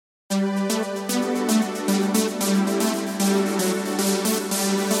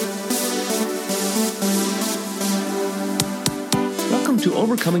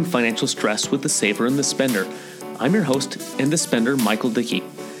Overcoming Financial Stress with the Saver and the Spender. I'm your host and the spender, Michael Dickey.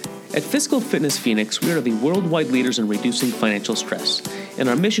 At Fiscal Fitness Phoenix, we are the worldwide leaders in reducing financial stress, and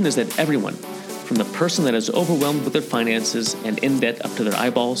our mission is that everyone, from the person that is overwhelmed with their finances and in debt up to their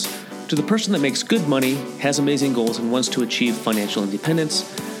eyeballs, to the person that makes good money, has amazing goals, and wants to achieve financial independence,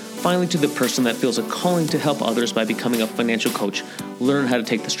 finally to the person that feels a calling to help others by becoming a financial coach, learn how to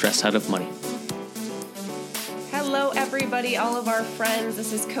take the stress out of money. Hello, everybody, all of our friends.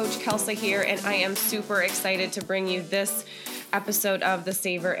 This is Coach Kelsa here, and I am super excited to bring you this episode of the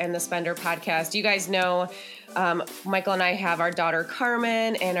Saver and the Spender podcast. You guys know Michael and I have our daughter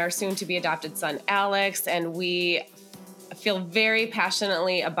Carmen and our soon-to-be adopted son Alex, and we feel very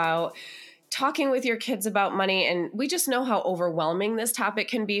passionately about talking with your kids about money, and we just know how overwhelming this topic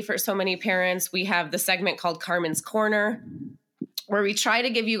can be for so many parents. We have the segment called Carmen's Corner, where we try to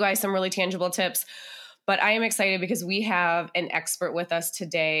give you guys some really tangible tips. But I am excited because we have an expert with us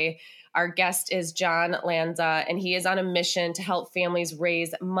today. Our guest is John Lanza, and he is on a mission to help families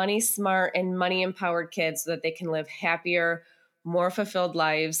raise money smart and money empowered kids so that they can live happier, more fulfilled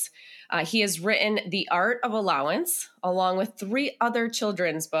lives. He has written The Art of Allowance, along with 3 other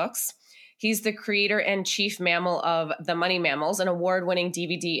children's books. He's the creator and chief mammal of The Money Mammals, an award-winning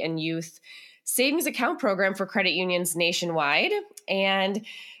DVD and youth savings account program for credit unions nationwide, and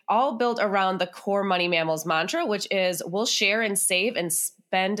all built around the core Money Mammals mantra, which is we'll share and save and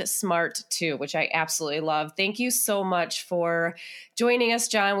spend smart too, which I absolutely love. Thank you so much for joining us,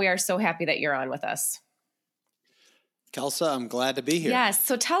 John. We are so happy that you're on with us. Kelsa, I'm glad to be here. Yes.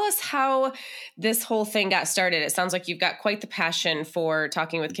 So tell us how this whole thing got started. It sounds like you've got quite the passion for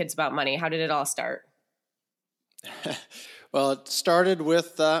talking with kids about money. How did it all start? Well, it started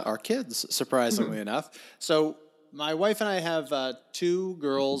with our kids, surprisingly enough. So my wife and I have 2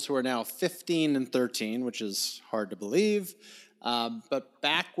 girls who are now 15 and 13, which is hard to believe. But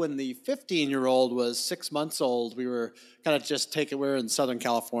back when the 15-year-old was 6 months old, we were kind of just we were in Southern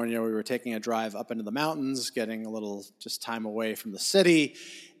California. We were taking a drive up into the mountains, getting a little just time away from the city.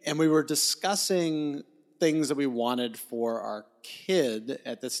 And we were discussing things that we wanted for our kid.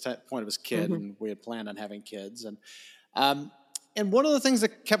 At this point, it was kid, and we had planned on having kids. And one of the things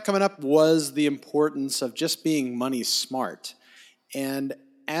that kept coming up was the importance of just being money smart. And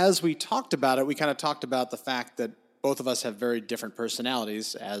as we talked about it, we kind of talked about the fact that both of us have very different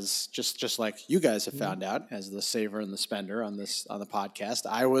personalities, as just like you guys have found out, as the saver and the spender on the podcast.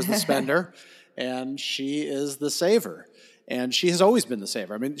 I was the spender, and she is the saver. And she has always been the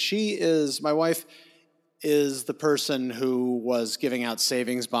saver. I mean, my wife is the person who was giving out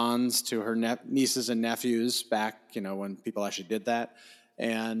savings bonds to her nieces and nephews back, when people actually did that.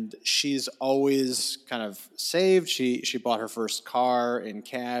 And she's always kind of saved. She bought her first car in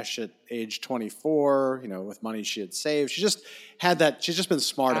cash at age 24, with money she had saved. She just had that. She's just been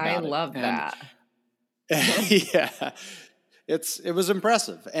smart about it. I love that. Yeah. It was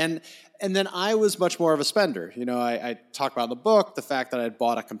impressive. And then I was much more of a spender. I talk about in the book the fact that I had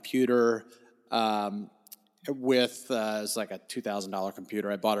bought a computer with it's like a $2,000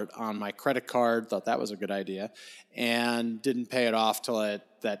 computer. I bought it on my credit card, thought that was a good idea, and didn't pay it off till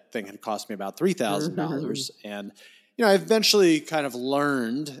that thing had cost me about $3,000. And I eventually kind of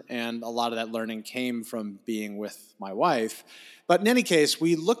learned, and a lot of that learning came from being with my wife. But in any case,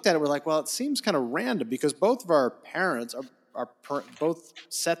 we looked at it. We're like, well, it seems kind of random because both of our parents both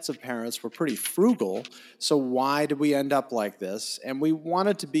sets of parents were pretty frugal. So why did we end up like this? And we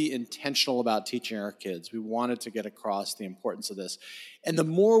wanted to be intentional about teaching our kids. We wanted to get across the importance of this. And the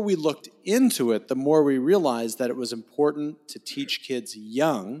more we looked into it, the more we realized that it was important to teach kids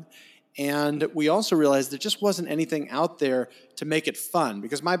young. And we also realized there just wasn't anything out there to make it fun,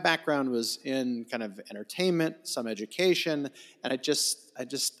 because my background was in kind of entertainment, some education, and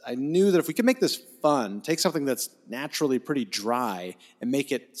I knew that if we could make this fun, take something that's naturally pretty dry and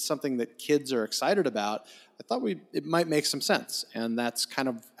make it something that kids are excited about, I thought it might make some sense. And that's kind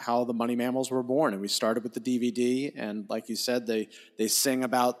of how the Money Mammals were born. And we started with the DVD, and like you said, they sing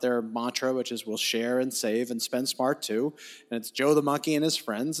about their mantra, which is we'll share and save and spend smart too. And it's Joe the Monkey and his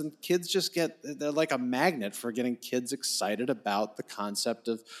friends, and kids they're like a magnet for getting kids excited about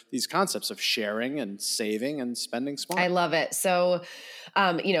these concepts of sharing and saving and spending smart. I love it. So,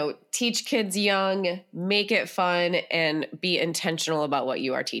 teach kids young, make it fun, and be intentional about what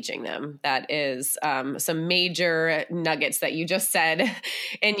you are teaching them. That is some major nuggets that you just said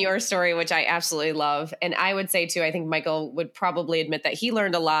in your story, which I absolutely love. And I would say too, I think Michael would probably admit that he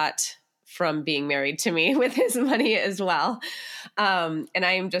learned a lot from being married to me with his money as well. And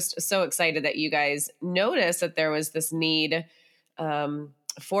I am just so excited that you guys noticed that there was this need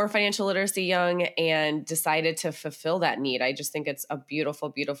for financial literacy young and decided to fulfill that need. I just think it's a beautiful,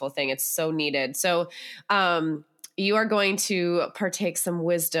 beautiful thing. It's so needed. So, you are going to partake some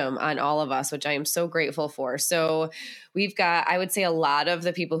wisdom on all of us, which I am so grateful for. So we've got, I would say a lot of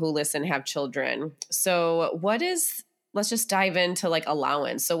the people who listen have children. So let's just dive into like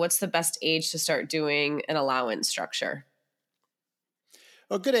allowance. So what's the best age to start doing an allowance structure?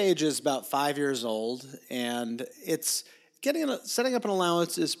 A good age is about 5 years old, and setting up an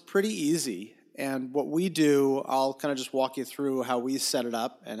allowance is pretty easy. And what we do, I'll kind of just walk you through how we set it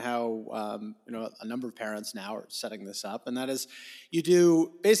up and how a number of parents now are setting this up. And that is, you do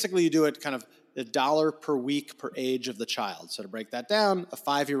it kind of $1 per week per age of the child. So to break that down, a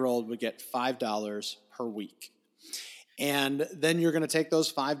 5-year-old would get $5 per week. And then you're going to take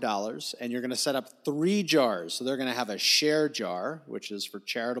those $5 and you're going to set up 3 jars. So they're going to have a share jar, which is for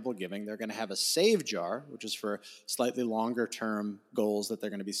charitable giving. They're going to have a save jar, which is for slightly longer term goals that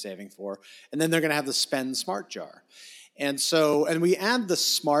they're going to be saving for. And then they're going to have the spend smart jar. And we add the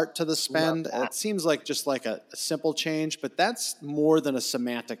smart to the spend. It seems like just like a simple change, but that's more than a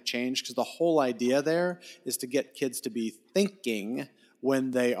semantic change, because the whole idea there is to get kids to be thinking when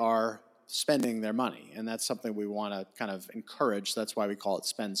they are spending their money. And that's something we want to kind of encourage. That's why we call it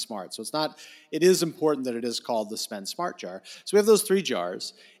Spend Smart. So it is important that it is called the Spend Smart jar. So we have those 3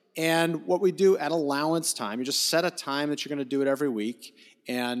 jars. And what we do at allowance time, you just set a time that you're going to do it every week.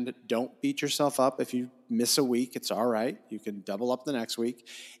 And don't beat yourself up if you miss a week. It's all right. You can double up the next week.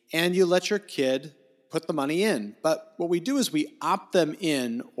 And you let your kid put the money in. But what we do is we opt them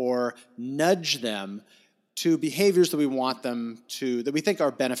in or nudge them to behaviors that we want them to, that we think are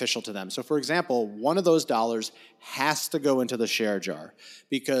beneficial to them. So for example, one of those dollars has to go into the share jar,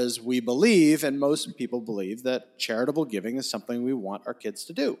 because we believe, and most people believe, that charitable giving is something we want our kids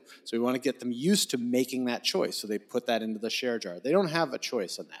to do. So we want to get them used to making that choice. So they put that into the share jar. They don't have a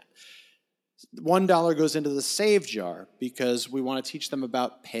choice in that. $1 goes into the save jar because we want to teach them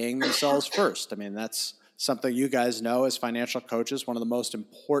about paying themselves first. I mean, that's something you guys know as financial coaches. One of the most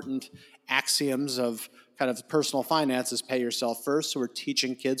important axioms of kind of personal finance is pay yourself first. So we're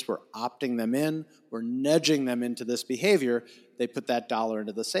teaching kids, we're opting them in, we're nudging them into this behavior. They put that dollar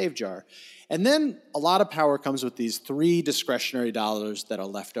into the save jar. And then a lot of power comes with these 3 discretionary dollars that are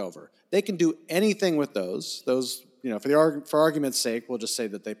left over. They can do anything with those. Those, for argument's sake, we'll just say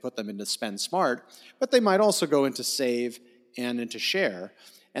that they put them into Spend Smart, but they might also go into save and into share.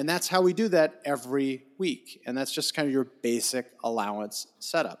 And that's how we do that every week. And that's just kind of your basic allowance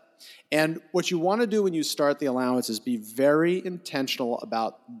setup. And what you want to do when you start the allowance is be very intentional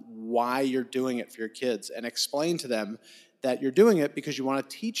about why you're doing it for your kids, and explain to them that you're doing it because you want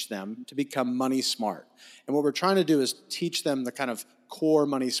to teach them to become money smart. And what we're trying to do is teach them the kind of core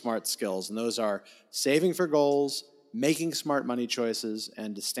money smart skills. And those are saving for goals, making smart money choices,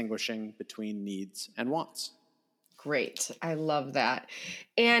 and distinguishing between needs and wants. Great. I love that.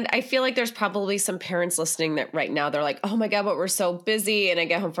 And I feel like there's probably some parents listening that right now they're like, oh my God, but we're so busy and I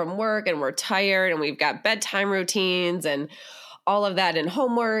get home from work and we're tired and we've got bedtime routines and all of that and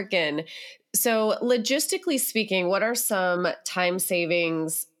homework. And so logistically speaking, what are some time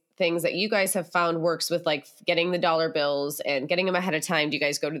savings things that you guys have found works with, like getting the dollar bills and getting them ahead of time? Do you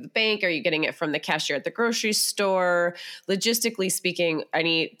guys go to the bank? Are you getting it from the cashier at the grocery store? Logistically speaking,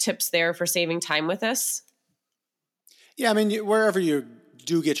 any tips there for saving time with this? Yeah, I mean, wherever you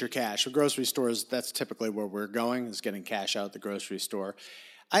do get your cash, the grocery stores, that's typically where we're going, is getting cash out at the grocery store.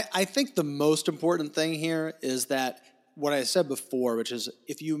 I think the most important thing here is that what I said before, which is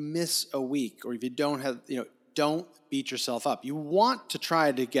if you miss a week or if you don't have, don't beat yourself up. You want to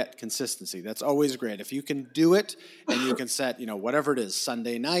try to get consistency. That's always great. If you can do it and you can set, whatever it is,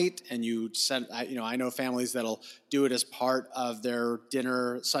 Sunday night, and you set, I know families that'll do it as part of their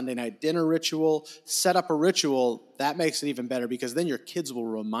Sunday night dinner ritual, set up a ritual, that makes it even better, because then your kids will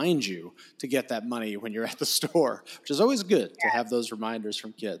remind you to get that money when you're at the store, which is always good to have those reminders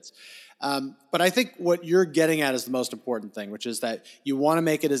from kids. But I think what you're getting at is the most important thing, which is that you want to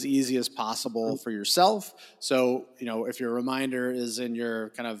make it as easy as possible for yourself. So, if your reminder is in your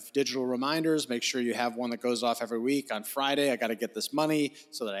kind of digital reminders, make sure you have one that goes off every week. On Friday, I got to get this money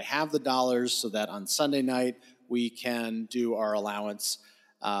so that I have the dollars, so that on Sunday night we can do our allowance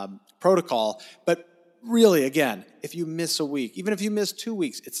protocol. But really, again, if you miss a week, even if you miss 2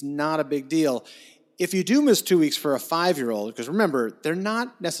 weeks, it's not a big deal. If you do miss 2 weeks for a 5-year-old, because remember, they're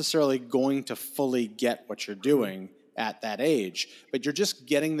not necessarily going to fully get what you're doing at that age, but you're just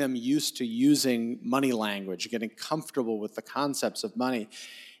getting them used to using money language, getting comfortable with the concepts of money.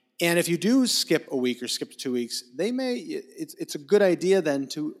 And if you do skip a week or skip 2 weeks, it's a good idea then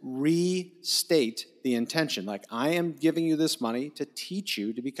to restate the intention. Like, I am giving you this money to teach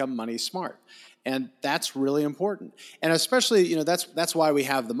you to become money smart. And that's really important. And especially, that's why we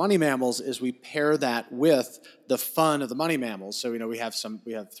have the Money Mammals, is we pair that with the fun of the Money Mammals. So, we have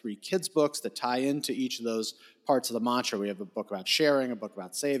 3 kids books that tie into each of those parts of the mantra. We have a book about sharing, a book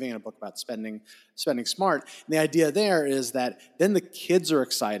about saving, and a book about spending smart. And the idea there is that then the kids are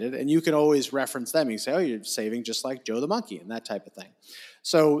excited, and you can always reference them. You say, oh, you're saving just like Joe the monkey, and that type of thing.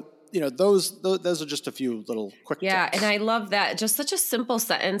 So, those are just a few little quick tips. And I love that. Just such a simple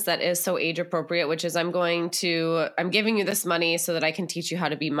sentence that is so age appropriate, which is, I'm giving you this money so that I can teach you how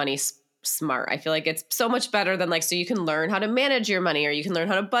to be money smart. I feel like it's so much better than so you can learn how to manage your money, or you can learn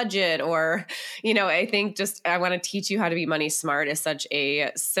how to budget, or, I think I want to teach you how to be money smart is such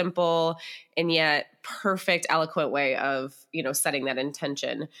a simple and yet perfect, eloquent way of, setting that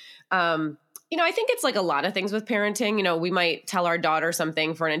intention. I think it's like a lot of things with parenting. We might tell our daughter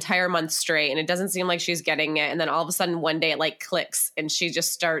something for an entire month straight and it doesn't seem like she's getting it. And then all of a sudden one day it clicks and she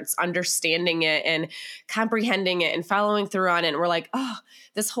just starts understanding it and comprehending it and following through on it. And we're like, oh,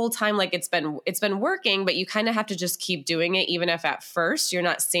 this whole time, it's been working, but you kind of have to just keep doing it, even if at first you're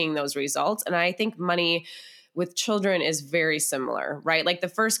not seeing those results. And I think money with children is very similar, right? The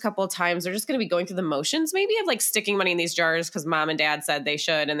first couple of times they're just going to be going through the motions, maybe of sticking money in these jars because mom and dad said they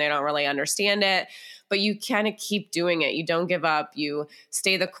should and they don't really understand it. But you kind of keep doing it. You don't give up. You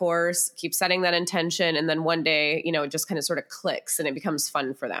stay the course, keep setting that intention. And then one day, it just kind of sort of clicks and it becomes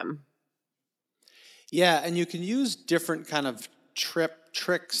fun for them. Yeah. And you can use different kind of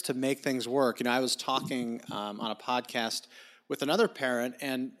tricks to make things work. I was talking on a podcast with another parent,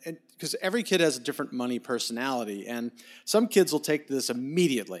 and because every kid has a different money personality, and some kids will take this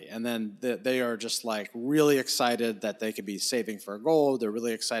immediately, and then they are just really excited that they could be saving for a goal. They're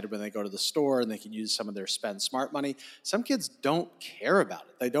really excited when they go to the store and they can use some of their spend smart money. Some kids don't care about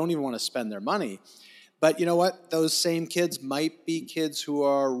it. They don't even want to spend their money. But you know what? Those same kids might be kids who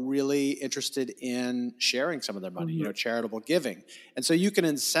are really interested in sharing some of their money, charitable giving. And so you can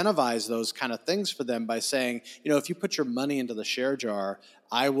incentivize those kind of things for them by saying, if you put your money into the share jar,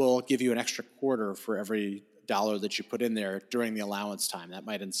 I will give you an extra quarter for every dollar that you put in there during the allowance time. That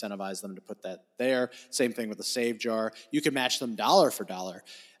might incentivize them to put that there. Same thing with the save jar. You can match them dollar for dollar.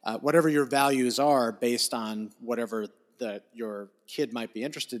 Whatever your values are based on whatever that your kid might be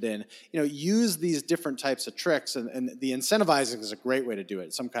interested in, use these different types of tricks, and the incentivizing is a great way to do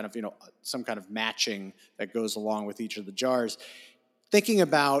it. Some kind of matching that goes along with each of the jars. Thinking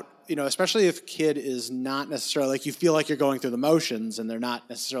about, especially if a kid is not necessarily, you feel like you're going through the motions and they're not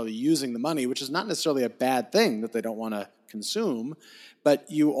necessarily using the money, which is not necessarily a bad thing that they don't want to consume, but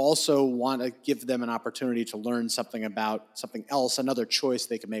you also want to give them an opportunity to learn something about something else, another choice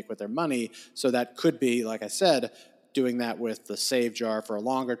they can make with their money. So that could be, like I said, doing that with the save jar for a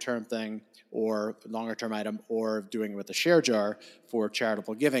longer term thing or longer term item, or doing it with the share jar for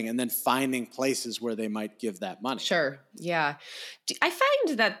charitable giving, and then finding places where they might give that money. Sure. Yeah. I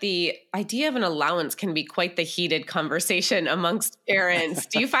find that the idea of an allowance can be quite the heated conversation amongst parents.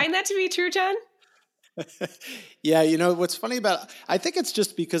 Do you find that to be true, John? Yeah. What's funny I think it's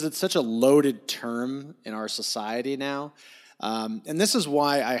just because it's such a loaded term in our society now. And this is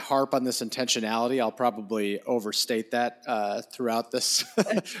why I harp on this intentionality. I'll probably overstate that throughout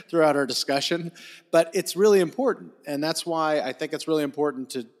our discussion, but it's really important. And that's why I think it's really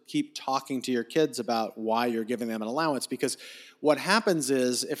important to keep talking to your kids about why you're giving them an allowance, because what happens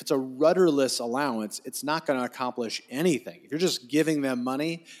is if it's a rudderless allowance, it's not going to accomplish anything. If you're just giving them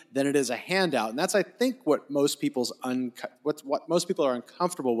money, then it is a handout. And that's, I think, what most people are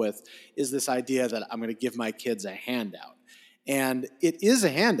uncomfortable with, is this idea that I'm going to give my kids a handout. And it is a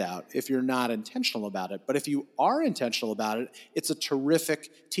handout if you're not intentional about it. But if you are intentional about it, it's a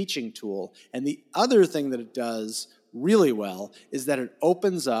terrific teaching tool. And the other thing that it does really well is that it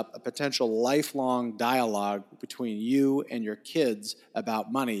opens up a potential lifelong dialogue between you and your kids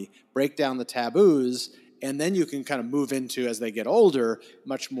about money, break down the taboos, and then you can kind of move into, as they get older,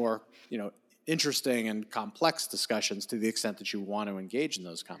 much more, interesting and complex discussions to the extent that you want to engage in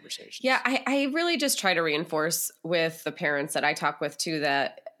those conversations. Yeah, I really just try to reinforce with the parents that I talk with too,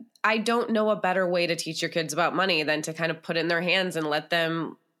 that I don't know a better way to teach your kids about money than to kind of put it in their hands and let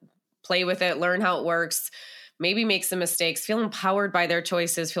them play with it, learn how it works, maybe make some mistakes, feel empowered by their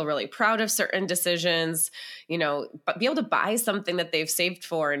choices, feel really proud of certain decisions, but be able to buy something that they've saved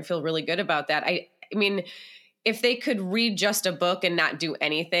for and feel really good about that. I mean, if they could read just a book and not do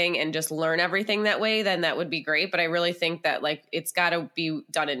anything and just learn everything that way, then that would be great. But I really think that it's got to be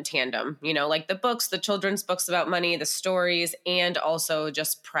done in tandem, the books, the children's books about money, the stories, and also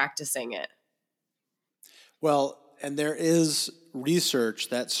just practicing it. Well, and there is research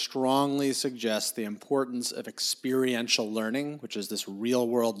that strongly suggests the importance of experiential learning, which is this real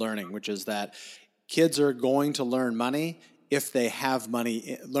world learning, which is that kids are going to learn money if they have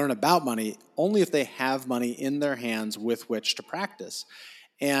money, learn about money only if they have money in their hands with which to practice.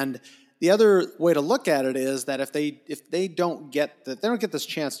 And the other way to look at it is that if they don't get this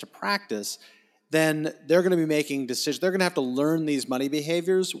chance to practice, then they're going to be making decisions. They're going to have to learn these money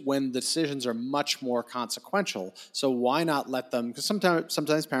behaviors when the decisions are much more consequential. So why not let them? Because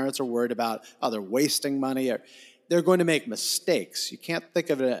sometimes parents are worried about, they're wasting money. Or they're going to make mistakes. You can't think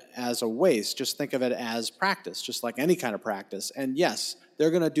of it as a waste. Just think of it as practice, just like any kind of practice. And yes,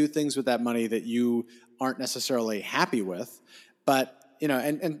 they're going to do things with that money that you aren't necessarily happy with, but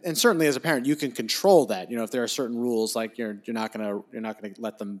and certainly as a parent, you can control that. If there are certain rules, like you're not gonna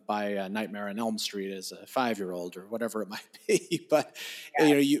let them buy a Nightmare on Elm Street as a 5-year-old or whatever it might be. But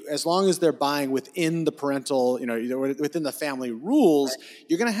as long as they're buying within the parental, within the family rules,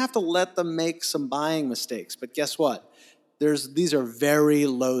 you're gonna have to let them make some buying mistakes. But guess what? These are very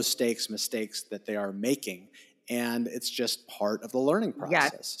low stakes mistakes that they are making. And it's just part of the learning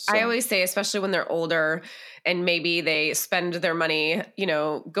process. Yeah. So, I always say, especially when they're older and maybe they spend their money,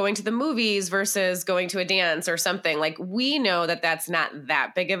 going to the movies versus going to a dance or something, like we know that that's not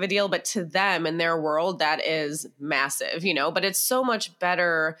that big of a deal, but to them in their world, that is massive, but it's so much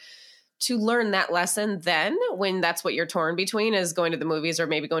better to learn that lesson then when that's what you're torn between is going to the movies or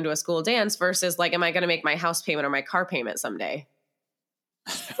maybe going to a school dance versus like, am I going to make my house payment or my car payment someday?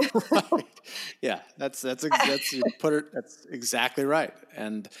 Right. Yeah, that's exactly right.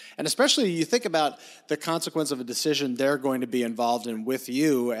 And especially you think about the consequence of a decision they're going to be involved in with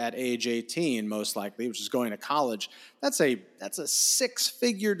you at age 18, most likely, which is going to college. That's a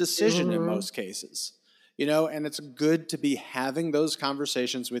 6-figure decision in most cases. And it's good to be having those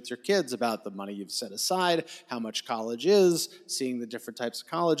conversations with your kids about the money you've set aside, how much college is, seeing the different types of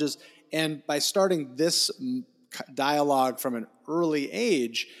colleges. And by starting this dialogue from an early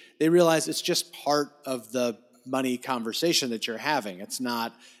age, they realize it's just part of the money conversation that you're having. It's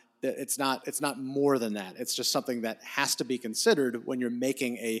not more than that. It's just something that has to be considered when you're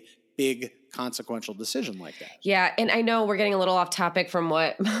making a big consequential decision like that. Yeah. And I know we're getting a little off topic from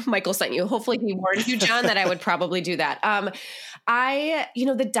what Michael sent you. Hopefully he warned you, John, that I would probably do that.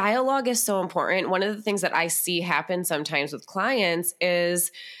 The dialogue is so important. One of the things that I see happen sometimes with clients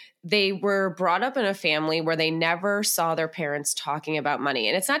is they were brought up in a family where they never saw their parents talking about money.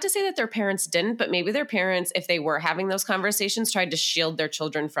 And it's not to say that their parents didn't, but maybe their parents, if they were having those conversations, tried to shield their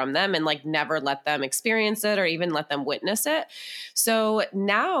children from them and like never let them experience it or even let them witness it. So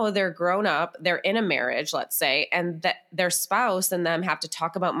now they're grown up, they're in a marriage, let's say, and that their spouse and them have to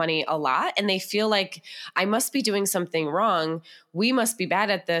talk about money a lot. And they feel like I must be doing something wrong. We must be bad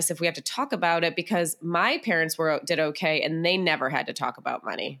at this if we have to talk about it because my parents did okay and they never had to talk about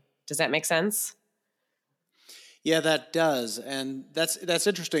money. Does that make sense? Yeah, that does. And that's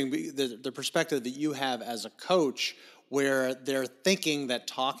interesting, the perspective that you have as a coach where they're thinking that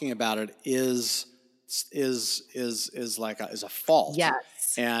talking about it is a fault.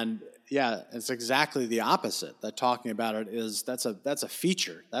 Yes. And yeah, it's exactly the opposite. That talking about it that's a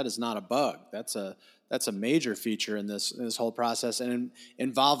feature. That is not a bug. That's a major feature in this whole process, and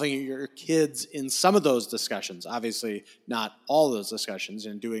involving your kids in some of those discussions. Obviously, not all those discussions,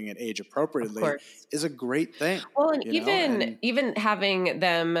 and doing it age appropriately is a great thing. Well, and even having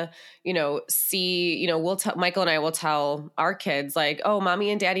them, see, Michael and I will tell our kids like, oh, mommy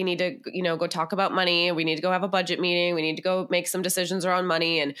and daddy need to, go talk about money. We need to go have a budget meeting. We need to go make some decisions around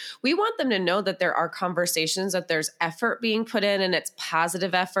money. And we want them to know that there are conversations, that there's effort being put in and it's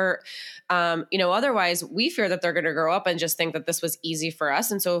positive effort. Otherwise we fear that they're going to grow up and just think that this was easy for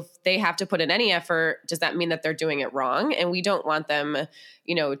us. And so if they have to put in any effort, does that mean that they're doing it wrong? And we don't want them,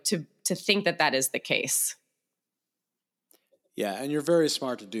 to think that that is the case. Yeah, and you're very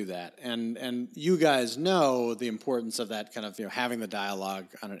smart to do that. And you guys know the importance of that kind of, having the dialogue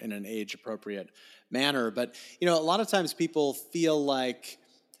in an age-appropriate manner. But, a lot of times people feel like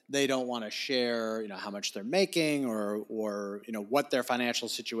they don't want to share, how much they're making or what their financial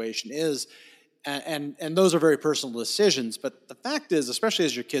situation is. And those are very personal decisions. But the fact is, especially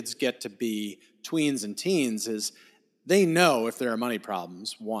as your kids get to be tweens and teens, is they know if there are money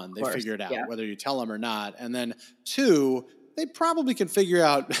problems. One, they figure it out, whether you tell them or not. And then two, they probably can figure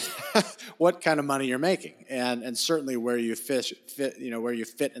out what kind of money you're making, and certainly where you fit, where you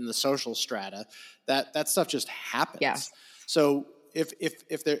fit in the social strata. That stuff just happens. Yeah. So if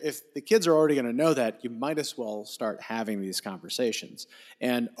the kids are already going to know that, you might as well start having these conversations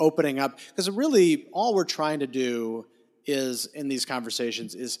and opening up, because really all we're trying to do is in these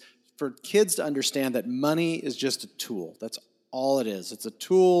conversations is for kids to understand that money is just a tool. That's all it is. It's a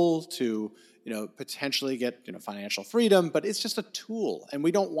tool to, potentially get, financial freedom, but it's just a tool. And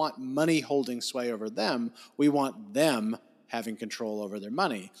we don't want money holding sway over them. We want them having control over their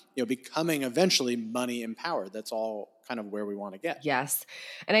money, becoming eventually money empowered. That's all kind of where we want to get. Yes.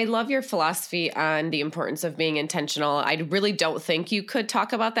 And I love your philosophy on the importance of being intentional. I really don't think you could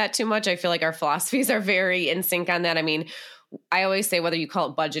talk about that too much. I feel like our philosophies are very in sync on that. I mean, I always say, whether you call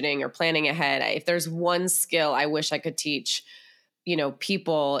it budgeting or planning ahead, if there's one skill I wish I could teach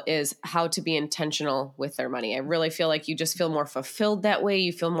people, is how to be intentional with their money. I really feel like you just feel more fulfilled that way.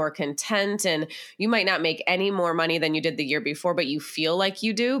 You feel more content, and you might not make any more money than you did the year before, but you feel like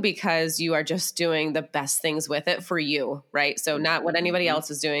you do because you are just doing the best things with it for you, right? So not what anybody else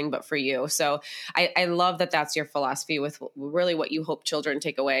is doing, but for you. So I love that that's your philosophy with really what you hope children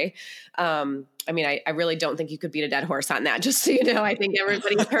take away. I mean, I really don't think you could beat a dead horse on that, just so you know. I think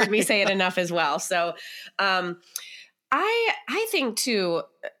everybody's heard me say it enough as well. So, I think too,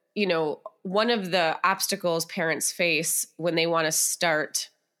 one of the obstacles parents face when they want to start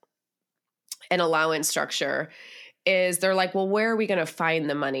an allowance structure is they're like, well, where are we going to find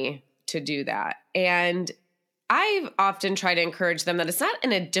the money to do that? And I've often tried to encourage them that it's not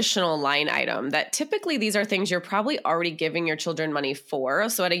an additional line item, that typically these are things you're probably already giving your children money for.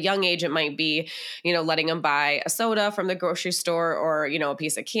 So at a young age, it might be, letting them buy a soda from the grocery store, or, a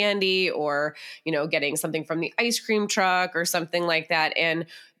piece of candy, or, getting something from the ice cream truck or something like that. And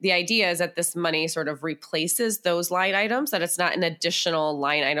the idea is that this money sort of replaces those line items, that it's not an additional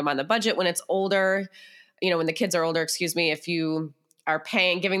line item on the budget when it's older, when the kids are older, if you are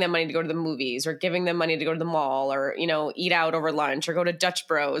giving them money to go to the movies, or giving them money to go to the mall, or, eat out over lunch, or go to Dutch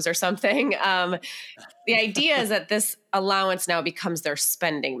Bros or something. The idea is that this allowance now becomes their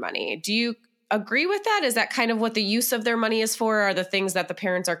spending money. Do you agree with that? Is that kind of what the use of their money is for? Are the things that the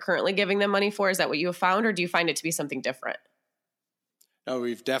parents are currently giving them money for? Is that what you have found, or do you find it to be something different? No,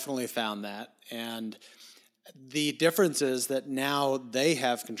 we've definitely found that. And the difference is that now they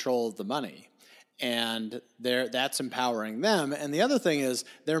have control of the money. And that's empowering them. And the other thing is,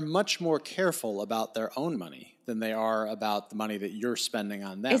 they're much more careful about their own money than they are about the money that you're spending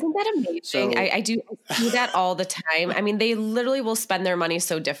on them. Isn't that amazing? So, I do that all the time. I mean, they literally will spend their money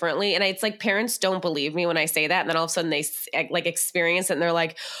so differently. And it's like, parents don't believe me when I say that. And then all of a sudden they experience it, and they're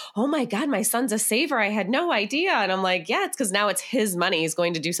like, oh my God, my son's a saver. I had no idea. And I'm like, yeah, it's because now it's his money. He's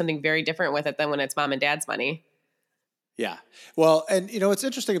going to do something very different with it than when it's mom and dad's money. Yeah. Well, and what's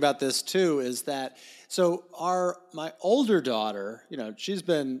interesting about this too is that, so my older daughter, she's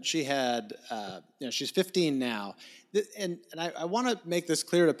 15 now. And I want to make this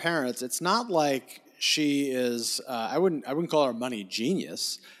clear to parents. It's not like she is, I wouldn't call her a money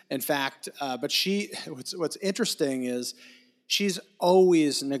genius. In fact, but what's interesting is she's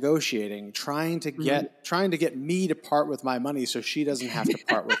always negotiating, trying to get me to part with my money so she doesn't have to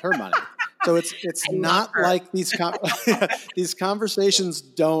part with her money. So it's not like these conversations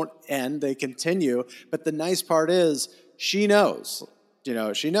don't end; they continue. But the nice part is, she knows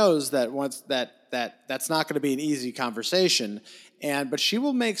that once that's not going to be an easy conversation, but she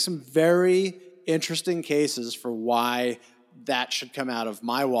will make some very interesting cases for why that should come out of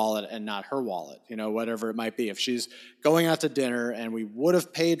my wallet and not her wallet, whatever it might be. If she's going out to dinner and we would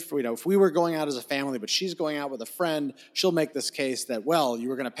have paid for, if we were going out as a family, but she's going out with a friend, she'll make this case that, well, you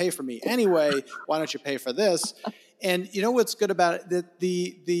were going to pay for me anyway. Why don't you pay for this? And what's good about it?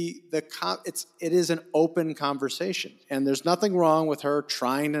 It is an open conversation, and there's nothing wrong with her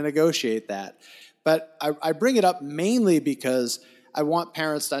trying to negotiate that. But I bring it up mainly because I want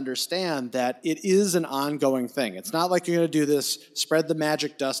parents to understand that it is an ongoing thing. It's not like you're going to do this, spread the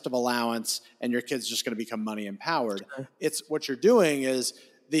magic dust of allowance, and your kid's just going to become money empowered. Sure. It's what you're doing is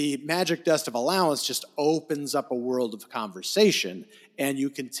the magic dust of allowance just opens up a world of conversation, and you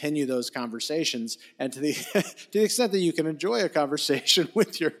continue those conversations. And to the extent that you can enjoy a conversation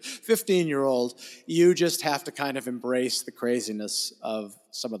with your 15-year-old, you just have to kind of embrace the craziness of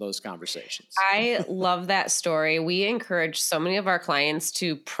some of those conversations. I love that story. We encourage so many of our clients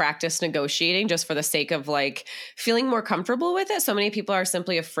to practice negotiating just for the sake of feeling more comfortable with it. So many people are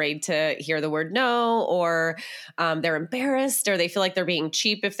simply afraid to hear the word no, or they're embarrassed, or they feel like they're being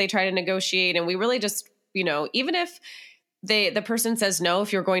cheap if they try to negotiate. And we really just, even if the person says no,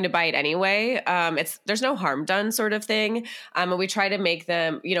 if you're going to buy it anyway, there's no harm done, sort of thing. And we try to make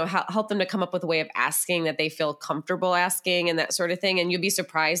them, help them to come up with a way of asking that they feel comfortable asking, and that sort of thing. And you'll be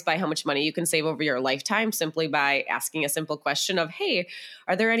surprised by how much money you can save over your lifetime simply by asking a simple question of, hey,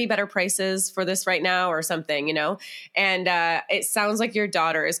 are there any better prices for this right now, or something, And it sounds like your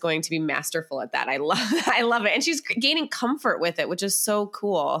daughter is going to be masterful at that. I love it. And she's gaining comfort with it, which is so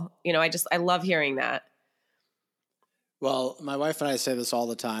cool. I love hearing that. Well, my wife and I say this all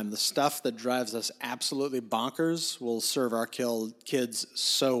the time. The stuff that drives us absolutely bonkers will serve our kids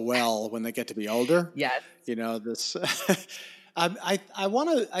so well when they get to be older. Yes. You know, this. I want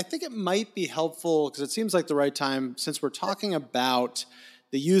to. I think it might be helpful because it seems like the right time since we're talking about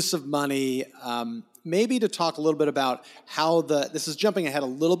the use of money. Maybe to talk a little bit about how this is jumping ahead a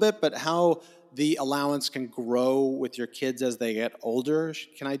little bit, but how the allowance can grow with your kids as they get older.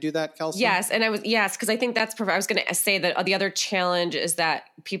 Can I do that, Kelsey? Yes. And because I think that's perfect. I was going to say that the other challenge is that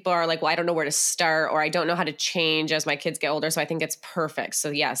people are like, well, I don't know where to start, or I don't know how to change as my kids get older. So I think it's perfect. So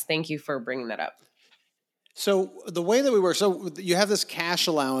yes, thank you for bringing that up. So the way that we work, so you have this cash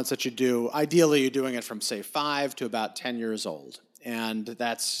allowance that you do. Ideally, you're doing it from say 5 to about 10 years old. And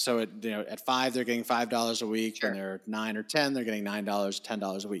that's so at 5, they're getting $5 a week. Sure. When they're 9 or 10, they're getting $9,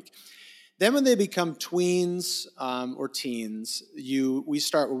 $10 a week. Then when they become tweens or teens, we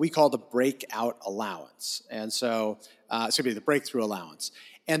start what we call the breakout allowance. And so it's going to be the breakthrough allowance.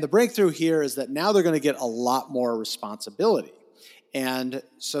 And the breakthrough here is that now they're going to get a lot more responsibility. And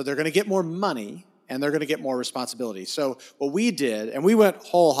so they're going to get more money and they're going to get more responsibility. So what we did, and we went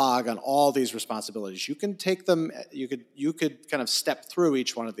whole hog on all these responsibilities. You can take them, you could kind of step through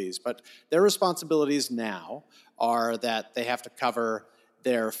each one of these, but their responsibilities now are that they have to cover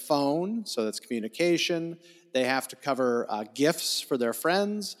their phone, so that's communication. They have to cover gifts for their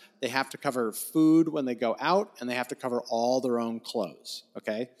friends. They have to cover food when they go out, and they have to cover all their own clothes.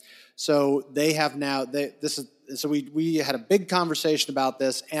 Okay, so they have now. So we had a big conversation about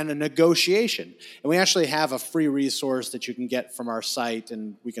this and a negotiation, and we actually have a free resource that you can get from our site,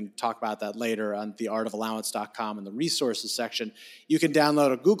 and we can talk about that later on theartofallowance.com in the resources section. You can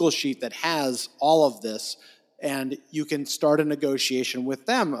download a Google Sheet that has all of this. And you can start a negotiation with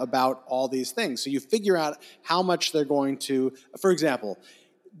them about all these things. So you figure out how much they're going to, for example,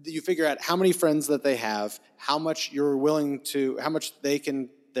 you figure out how many friends that they have, how much they're going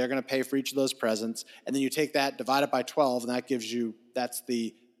to pay for each of those presents, and then you take that, divide it by 12, and that gives you, that's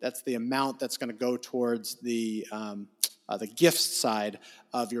the amount that's going to go towards the gifts side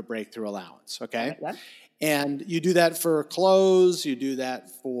of your breakthrough allowance, okay? Yeah. And you do that for clothes, you do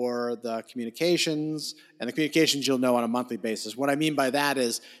that for the communications, and the communications you'll know on a monthly basis. What I mean by that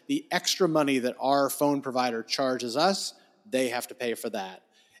is the extra money that our phone provider charges us, they have to pay for that.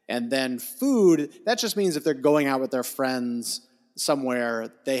 And then food, that just means if they're going out with their friends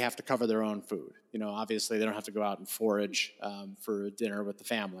somewhere, they have to cover their own food. You know, obviously they don't have to go out and forage for dinner with the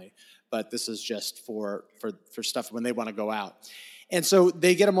family, but this is just for stuff when they want to go out. And so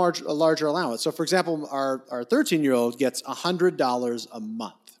they get a larger allowance. So, for example, our 13-year-old gets $100 a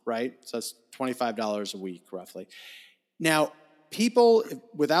month, right? So that's $25 a week, roughly. Now, people,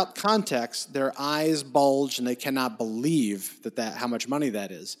 without context, their eyes bulge and they cannot believe that how much money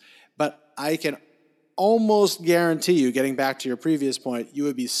that is. But I can almost guarantee you, getting back to your previous point, you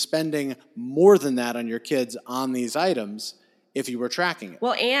would be spending more than that on your kids on these items if you were tracking it.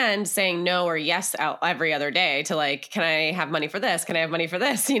 Well, and saying no or yes out every other day to like, can I have money for this? Can I have money for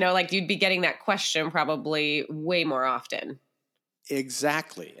this? You know, like you'd be getting that question probably way more often.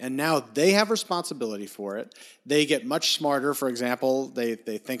 Exactly. And now they have responsibility for it. They get much smarter. For example, they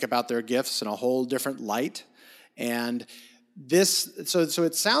think about their gifts in a whole different light. And so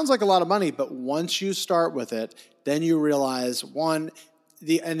it sounds like a lot of money, but once you start with it, then you realize, one,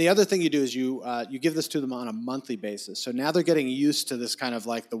 the other thing you do is you give this to them on a monthly basis. So now they're getting used to this kind of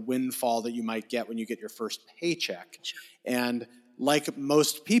like the windfall that you might get when you get your first paycheck. And like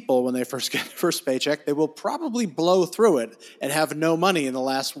most people, when they first get their first paycheck, they will probably blow through it and have no money in the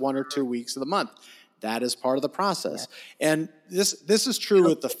last 1 or 2 weeks of the month. That is part of the process. Yeah. And this is true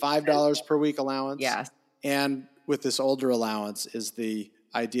with the $5 per week allowance. Yes. And with this older allowance is the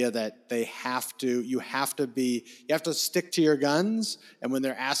idea that you have to stick to your guns, and when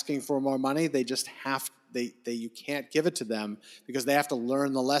they're asking for more money, you can't give it to them because they have to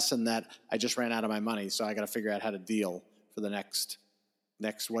learn the lesson that I just ran out of my money, so I got to figure out how to deal for the next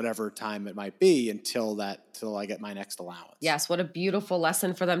whatever time it might be until I get my next allowance. Yes, what a beautiful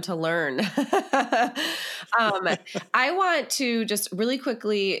lesson for them to learn. I want to just really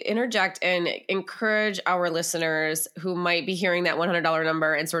quickly interject and encourage our listeners who might be hearing that $100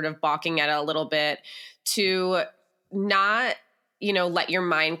 number and sort of balking at it a little bit to not let your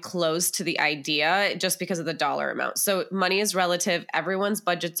mind close to the idea just because of the dollar amount. So money is relative. Everyone's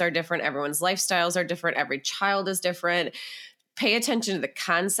budgets are different. Everyone's lifestyles are different. Every child is different. Pay attention to the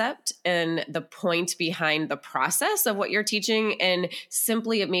concept and the point behind the process of what you're teaching, and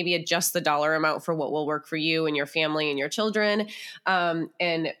simply maybe adjust the dollar amount for what will work for you and your family and your children,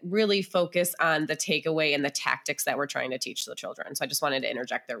 and really focus on the takeaway and the tactics that we're trying to teach the children. So I just wanted to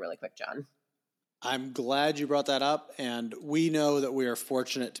interject there really quick, John. I'm glad you brought that up, and we know that we are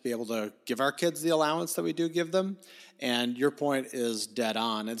fortunate to be able to give our kids the allowance that we do give them. And your point is dead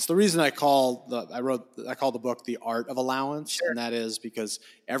on. It's the reason I call the book The Art of Allowance, Sure. and that is because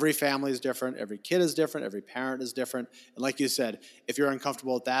every family is different, every kid is different, every parent is different. And like you said, if you're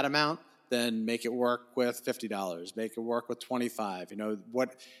uncomfortable with that amount, then make it work with $50, make it work with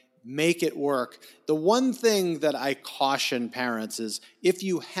 $25. Make it work. The one thing that I caution parents is if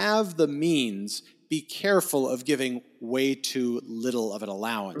you have the means, be careful of giving way too little of an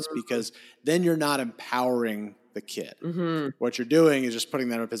allowance, because then you're not empowering the kid. What you're doing is just putting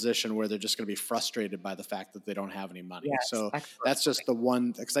them in a position where they're just going to be frustrated by the fact that they don't have any money. Yes, So excellent. that's just the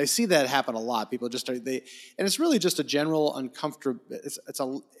one, because I see that happen a lot. People and it's really just a general uncomfortable.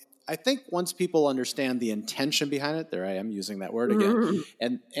 I think once people understand the intention behind it, there I am using that word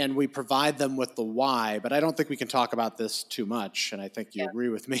again, and we provide them with the why, but I don't think we can talk about this too much, and I think you agree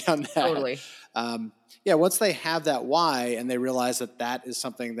with me on that. Totally. Once they have that why and they realize that that is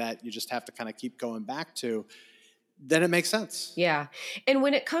something that you just have to kind of keep going back to, then it makes sense. Yeah. And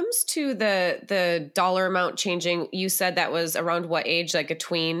when it comes to the dollar amount changing, you said that was around what age? Like a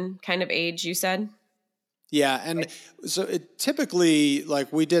tween kind of age, you said? Yeah, and so it typically,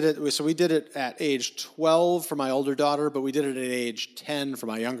 like we did it at age 12 for my older daughter, but we did it at age 10 for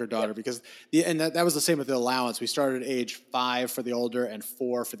my younger daughter, because that was the same with the allowance. We started at age 5 for the older and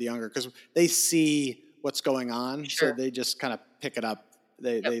 4 for the younger, because they see what's going on, Sure. so they just kind of pick it up.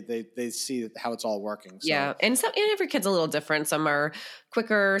 They see how it's all working. So. Yeah. And every kid's a little different. Some are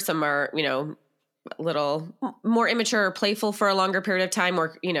quicker, some are, a little more immature or playful for a longer period of time,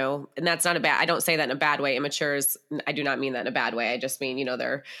 or, and that's not I don't say that in a bad way. Immature I do not mean that in a bad way. I just mean,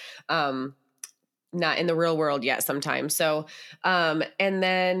 they're, not in the real world yet sometimes. So, and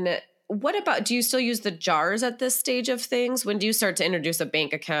then what about, do you still use the jars at this stage of things? When do you start to introduce a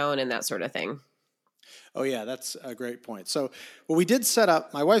bank account and that sort of thing? Oh yeah, that's a great point. So we did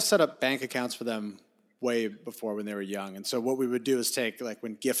my wife set up bank accounts for them way before when they were young. And so what we would do is take, like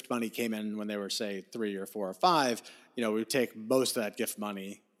when gift money came in when they were, say, 3 or 4 or 5, we would take most of that gift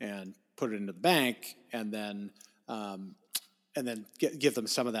money and put it into the bank, and then give them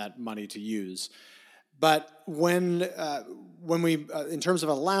some of that money to use. But when we, in terms of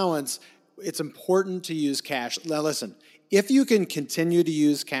allowance, it's important to use cash. Now listen, if you can continue to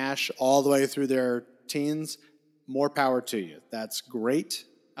use cash all the way through their teens, more power to you. That's great,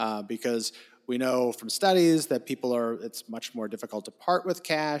 because we know from studies that it's much more difficult to part with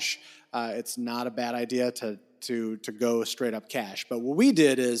cash. It's not a bad idea to go straight up cash. But what we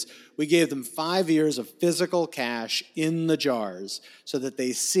did is we gave them 5 years of physical cash in the jars so that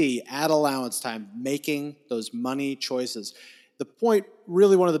they see at allowance time making those money choices. The point,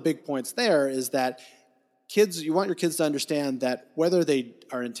 really one of the big points there, is that you want your kids to understand that whether they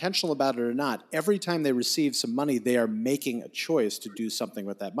are intentional about it or not, every time they receive some money, they are making a choice to do something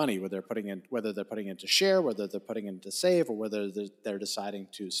with that money, whether they're putting it to share, whether they're putting it to save, or whether they're deciding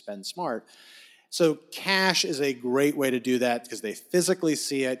to spend smart. So cash is a great way to do that because they physically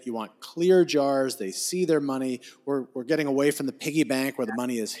see it. You want clear jars. They see their money. We're getting away from the piggy bank where the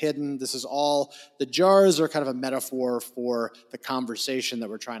money is hidden. The jars are kind of a metaphor for the conversation that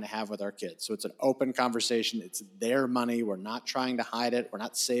we're trying to have with our kids. So it's an open conversation. It's their money. We're not trying to hide it. We're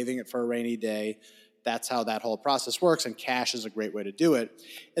not saving it for a rainy day. That's how that whole process works, and cash is a great way to do it.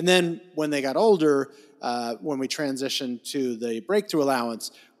 And then when they got older, when we transitioned to the breakthrough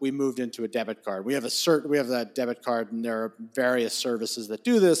allowance, we moved into a debit card. We have that debit card, and there are various services that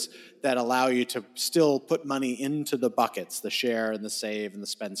do this that allow you to still put money into the buckets, the share and the save and the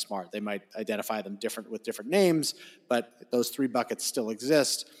spend smart. They might identify them with different names, but those 3 buckets still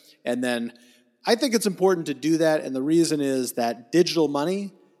exist. And then I think it's important to do that, and the reason is that digital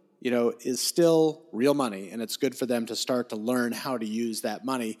money, is still real money, and it's good for them to start to learn how to use that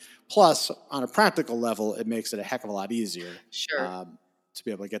money. Plus, on a practical level, it makes it a heck of a lot easier. Sure. To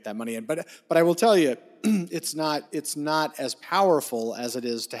be able to get that money in. But I will tell you, it's not as powerful as it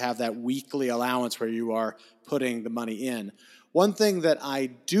is to have that weekly allowance where you are putting the money in. One thing that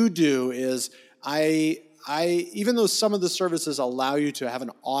I do is I even though some of the services allow you to have an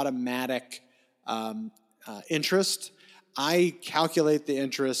automatic interest, I calculate the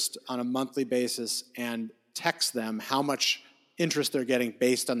interest on a monthly basis and text them how much interest they're getting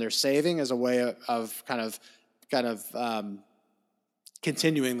based on their saving as a way of kind of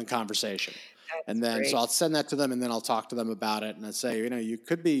continuing the conversation. That's and then great. So I'll send that to them, and then I'll talk to them about it, and I say, you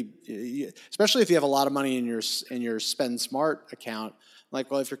could be, especially if you have a lot of money in your Spend Smart account. Like,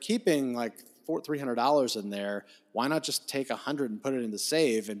 well, if you're keeping like $300 in there. Why not just take $100 and put it in the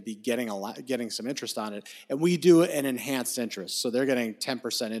save and be getting some interest on it? And we do an enhanced interest, so they're getting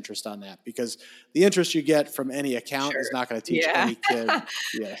 10% interest on that, because the interest you get from any account is not going to teach any kid.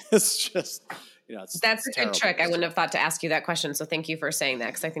 Yeah, it's just. That's a good trick. I wouldn't have thought to ask you that question. So thank you for saying that,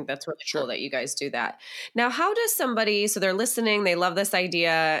 because I think that's really cool that you guys do that. Now, how does somebody, so they're listening, they love this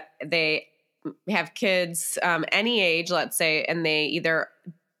idea, they have kids any age, let's say, and they either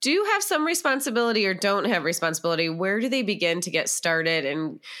do have some responsibility or don't have responsibility. Where do they begin to get started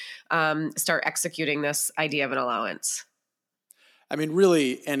and start executing this idea of an allowance? I mean,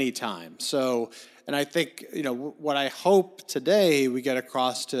 really any time. So, and I think, what I hope today we get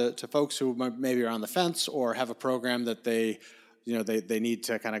across to folks who maybe are on the fence or have a program that they need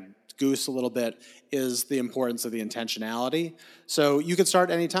to kind of goose a little bit, is the importance of the intentionality. So you can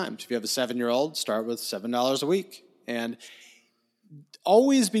start anytime. If you have a 7-year-old, start with $7 a week. And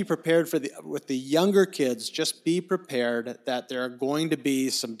always be prepared with the younger kids. Just be prepared that there are going to be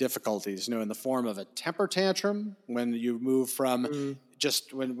some difficulties, in the form of a temper tantrum when you move from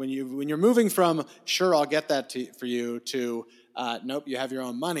when you're moving from sure I'll get that for you to nope, you have your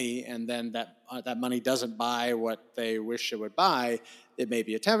own money, and then that money doesn't buy what they wish it would buy. It may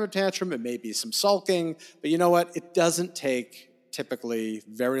be a temper tantrum, it may be some sulking, but you know what? It doesn't take typically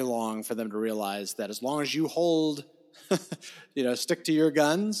very long for them to realize that as long as you hold stick to your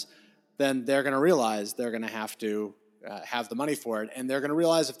guns, then they're going to realize they're going to have to have the money for it. And they're going to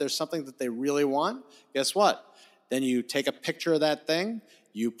realize if there's something that they really want, guess what? Then you take a picture of that thing,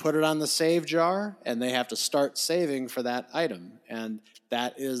 you put it on the save jar, and they have to start saving for that item. And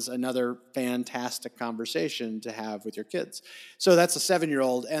that is another fantastic conversation to have with your kids. So that's a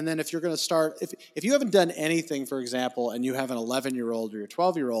 7-year-old. And then if you're going to start, if you haven't done anything, for example, and you have an 11-year-old or your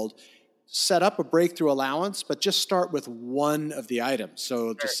 12-year-old, set up a breakthrough allowance, but just start with one of the items.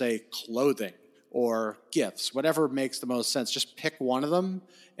 So just say clothing or gifts, whatever makes the most sense. Just pick one of them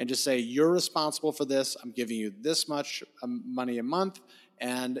and just say, you're responsible for this. I'm giving you this much money a month.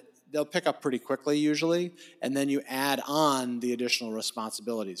 And they'll pick up pretty quickly usually. And then you add on the additional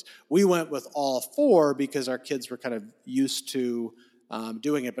responsibilities. We went with all 4 because our kids were kind of used to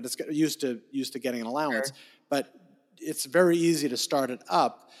doing it, but it's used to getting an allowance. But it's very easy to start it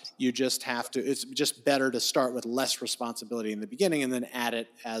up. You just have to, it's just better to start with less responsibility in the beginning and then add it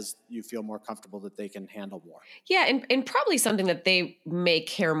as you feel more comfortable that they can handle more. Yeah, and probably something that they may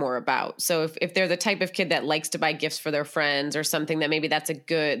care more about. So if they're the type of kid that likes to buy gifts for their friends or something, that maybe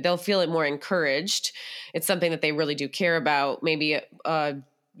they'll feel it more encouraged. It's something that they really do care about. Maybe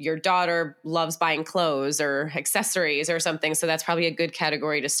your daughter loves buying clothes or accessories or something. So that's probably a good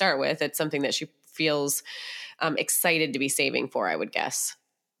category to start with. It's something that she feels excited to be saving for, I would guess.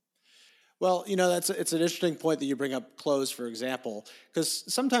 Well, it's an interesting point that you bring up clothes, for example, because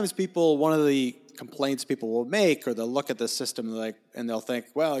sometimes one of the complaints people will make, or they'll look at the system and they'll think,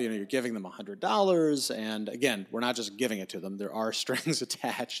 well, you're giving them $100, and again, we're not just giving it to them; there are strings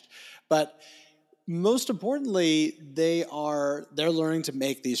attached. But most importantly, they're learning to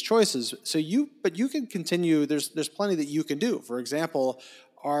make these choices. But you can continue. There's plenty that you can do. For example,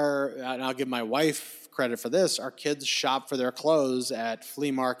 and I'll give my wife credit for this, our kids shop for their clothes at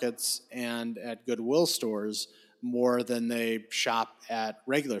flea markets and at Goodwill stores more than they shop at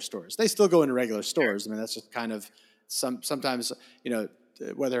regular stores. They still go into regular stores. I mean, that's just kind of sometimes,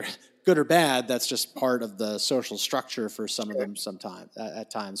 whether good or bad, that's just part of the social structure for some of them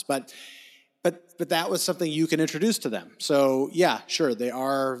at times. But that was something you can introduce to them. So yeah, sure,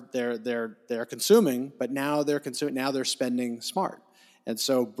 they're consuming, but now they're spending smart. And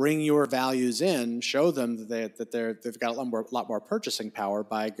so bring your values in, show them that they've got a lot more purchasing power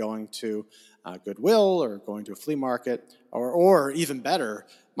by going to Goodwill or going to a flea market, or even better,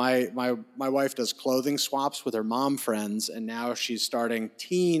 my wife does clothing swaps with her mom friends, and now she's starting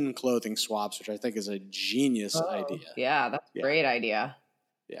teen clothing swaps, which I think is a genius idea. Yeah, that's a great idea.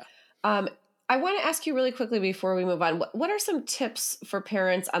 Yeah. I want to ask you really quickly before we move on, what are some tips for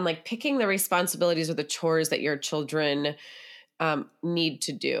parents on picking the responsibilities or the chores that your children need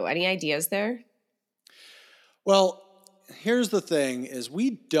to do? Any ideas there? Well, here's the thing is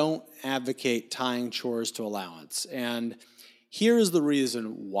we don't advocate tying chores to allowance. And here's the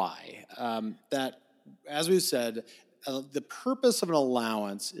reason why. That, as we've said, the purpose of an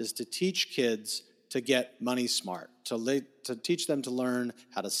allowance is to teach kids to get money smart, to teach them to learn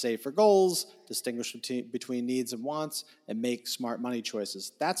how to save for goals, distinguish between needs and wants, and make smart money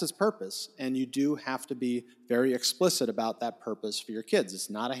choices. That's its purpose, and you do have to be very explicit about that purpose for your kids. It's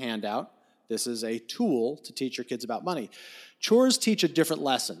not a handout. This is a tool to teach your kids about money. Chores teach a different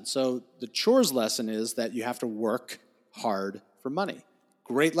lesson. So the chores lesson is that you have to work hard for money.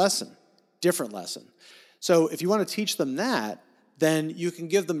 Great lesson. different lesson. So if you want to teach them that, then you can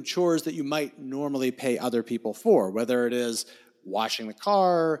give them chores that you might normally pay other people for, whether it is washing the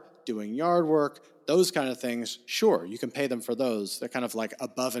car, doing yard work, those kind of things. Sure, you can pay them for those. They're kind of like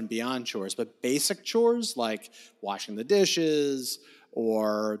above and beyond chores. But basic chores like washing the dishes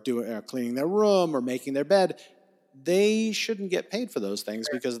or cleaning their room or making their bed, they shouldn't get paid for those things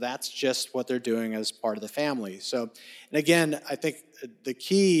because that's just what they're doing as part of the family. So, and again, I think the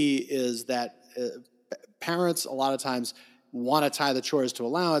key is that parents a lot of times want to tie the chores to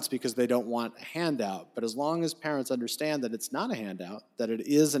allowance because they don't want a handout. But as long as parents understand that it's not a handout, that it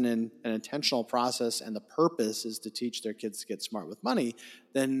is an intentional process and the purpose is to teach their kids to get smart with money,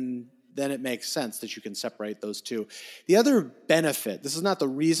 then it makes sense that you can separate those two. The other benefit, this is not the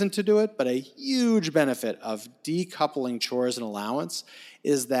reason to do it, but a huge benefit of decoupling chores and allowance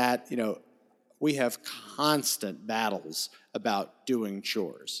is that, we have constant battles about doing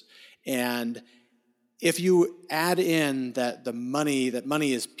chores. And if you add in that money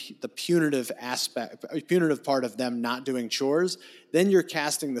is the punitive part of them not doing chores, then you're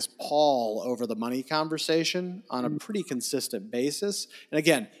casting this pall over the money conversation on a pretty consistent basis. And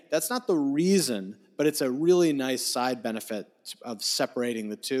again, that's not the reason, but it's a really nice side benefit of separating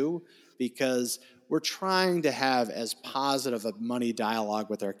the two because we're trying to have as positive a money dialogue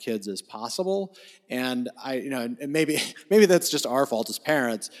with our kids as possible. And and maybe that's just our fault as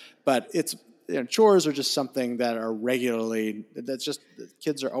parents, but it's chores are just something that are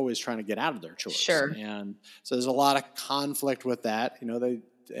kids are always trying to get out of their chores. Sure. And so there's a lot of conflict with that,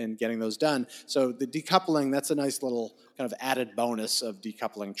 and getting those done. So the decoupling, that's a nice little kind of added bonus of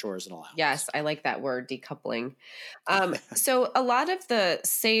decoupling chores and allowance. Yes, I like that word, decoupling. So a lot of the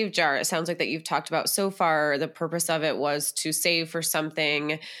save jar, it sounds like that you've talked about so far, the purpose of it was to save for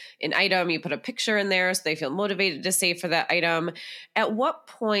something, an item, you put a picture in there so they feel motivated to save for that item. At what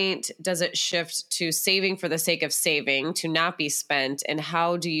point does it shift to saving for the sake of saving, to not be spent? And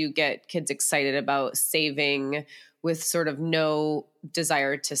how do you get kids excited about saving with sort of no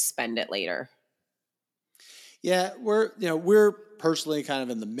desire to spend it later? Yeah, we're personally kind of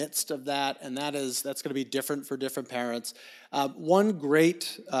in the midst of that, and that's going to be different for different parents. One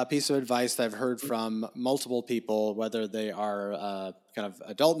great piece of advice that I've heard from multiple people, whether they are kind of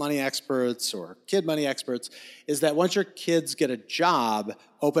adult money experts or kid money experts, is that once your kids get a job,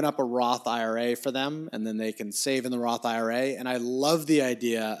 open up a Roth IRA for them, and then they can save in the Roth IRA. And I love the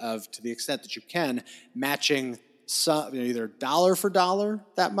idea of, to the extent that you can, matching some, either dollar for dollar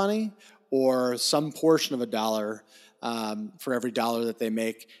that money or some portion of a dollar for every dollar that they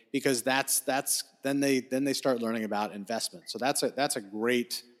make, because then they start learning about investment. So that's a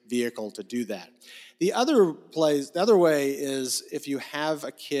great vehicle to do that. The other way is if you have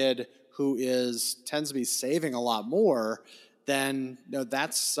a kid who tends to be saving a lot more, then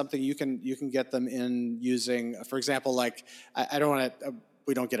that's something you can get them in using. For example, like I don't want to.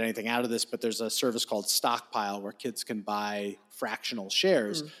 We don't get anything out of this, but there's a service called Stockpile where kids can buy fractional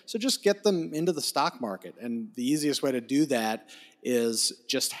shares. So just get them into the stock market. And the easiest way to do that is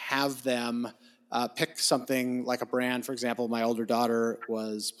just have them pick something like a brand. For example, my older daughter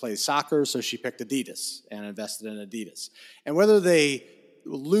plays soccer, so she picked Adidas and invested in Adidas. And whether they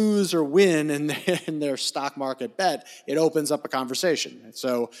lose or win in their stock market bet, it opens up a conversation.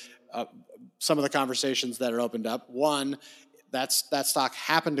 So some of the conversations that are opened up, one, that stock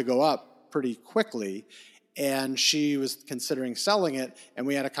happened to go up pretty quickly, and she was considering selling it, and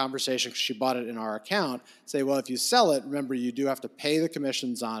we had a conversation because she bought it in our account, say, well, if you sell it, remember, you do have to pay the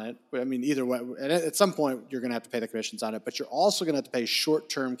commissions on it. I mean, either way, at some point, you're going to have to pay the commissions on it, but you're also going to have to pay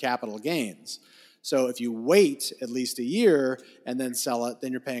short-term capital gains. So if you wait at least a year and then sell it,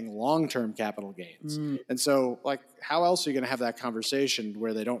 then you're paying long-term capital gains. And so, how else are you going to have that conversation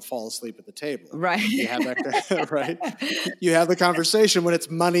where they don't fall asleep at the table? Right. You have that, right? You have the conversation when it's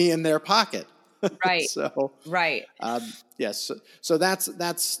money in their pocket. Right. So, right. Yes. So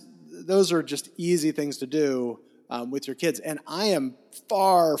those are just easy things to do with your kids. And I am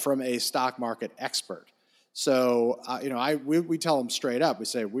far from a stock market expert. So, we tell them straight up. We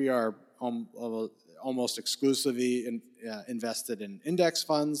say we are almost exclusively invested in index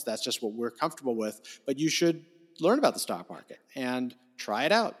funds. That's just what we're comfortable with. But you should learn about the stock market and try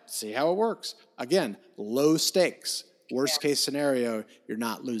it out, see how it works. Again, low stakes. Worst case scenario, you're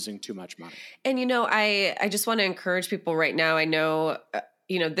not losing too much money. And, I just want to encourage people right now. I know,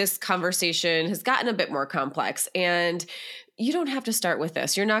 this conversation has gotten a bit more complex, and you don't have to start with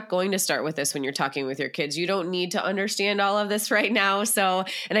this. You're not going to start with this when you're talking with your kids. You don't need to understand all of this right now. So,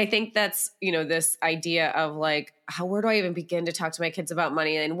 and I think that's, this idea of where do I even begin to talk to my kids about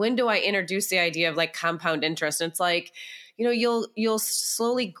money? And when do I introduce the idea of compound interest? And it's you'll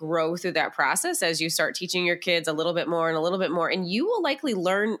slowly grow through that process as you start teaching your kids a little bit more and a little bit more, and you will likely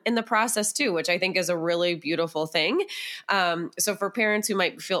learn in the process too, which I think is a really beautiful thing. So for parents who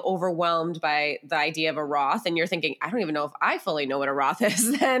might feel overwhelmed by the idea of a Roth, and you're thinking, I don't even know if I fully know what a Roth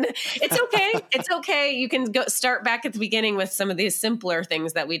is, then it's okay. It's okay. You can start back at the beginning with some of these simpler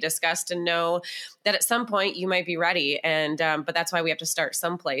things that we discussed, and know that at some point you might be ready. And but that's why we have to start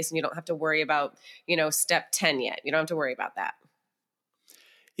someplace, and you don't have to worry about step 10 yet. You don't have to worry about that.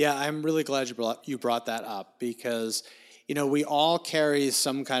 Yeah, I'm really glad you brought that up, because we all carry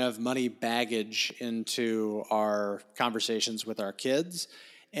some kind of money baggage into our conversations with our kids.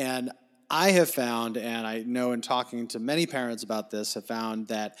 And I have found, and I know in talking to many parents about this, have found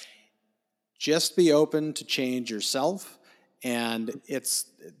that just be open to change yourself. And it's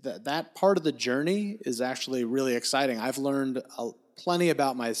that part of the journey is actually really exciting. I've learned plenty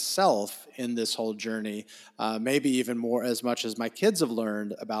about myself in this whole journey, maybe even more as much as my kids have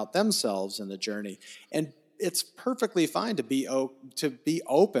learned about themselves in the journey. And it's perfectly fine to be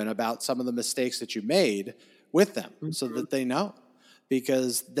open about some of the mistakes that you made with them, so that they know,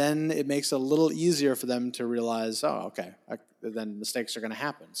 because then it makes it a little easier for them to realize, oh, okay, then mistakes are going to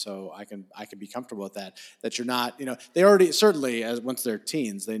happen. So I can be comfortable with that. That you're not, they already, certainly once they're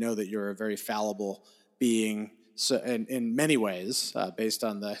teens, they know that you're a very fallible being. So in many ways, based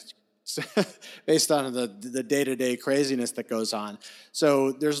on the day-to-day craziness that goes on.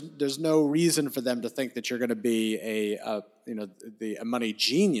 So there's no reason for them to think that you're going to be a money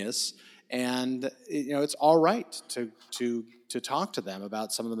genius. And it's all right to talk to them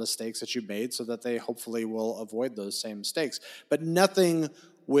about some of the mistakes that you made, so that they hopefully will avoid those same mistakes. But nothing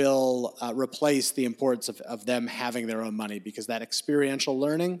will replace the importance of them having their own money, because that experiential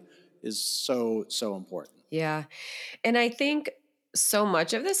learning is so important. Yeah. And I think so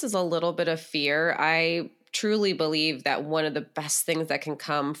much of this is a little bit of fear. I truly believe that one of the best things that can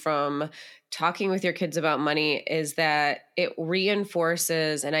come from talking with your kids about money is that it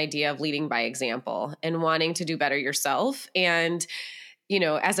reinforces an idea of leading by example and wanting to do better yourself. And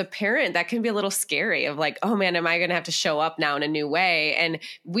as a parent, that can be a little scary of like, oh man, am I going to have to show up now in a new way? And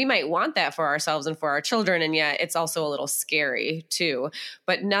we might want that for ourselves and for our children. And yet it's also a little scary too.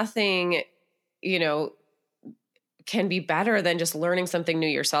 But nothing, can be better than just learning something new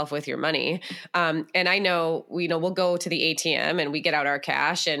yourself with your money. And I know, we'll go to the ATM and we get out our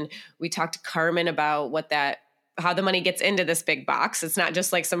cash, and we talk to Carmen about how the money gets into this big box. It's not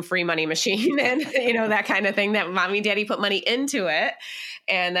just like some free money machine and, that kind of thing, that mommy and daddy put money into it.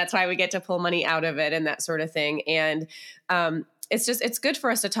 And that's why we get to pull money out of it and that sort of thing. And, it's good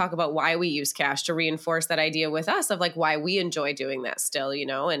for us to talk about why we use cash, to reinforce that idea with us of like why we enjoy doing that still,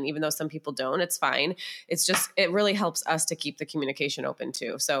 and even though some people don't, it's fine. It really helps us to keep the communication open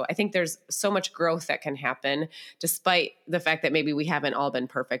too. So I think there's so much growth that can happen despite the fact that maybe we haven't all been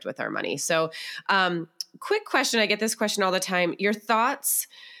perfect with our money. So, quick question. I get this question all the time. Your thoughts,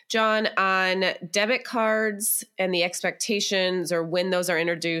 John, on debit cards and the expectations, or when those are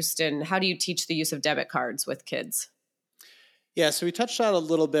introduced, and how do you teach the use of debit cards with kids? Yeah, so we touched on it a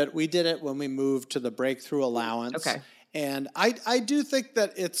little bit. We did it when we moved to the breakthrough allowance. Okay. And I do think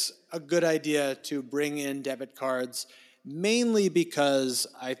that it's a good idea to bring in debit cards, mainly because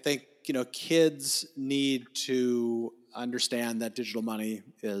I think, kids need to understand that digital money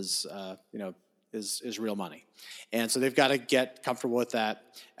is real money. And so they've got to get comfortable with that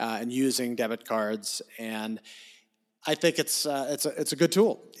and using debit cards. And I think it's a good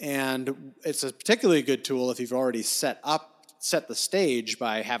tool. And it's a particularly good tool if you've already set the stage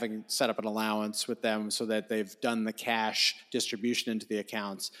by having set up an allowance with them, so that they've done the cash distribution into the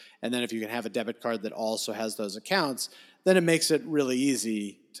accounts. And then if you can have a debit card that also has those accounts, then it makes it really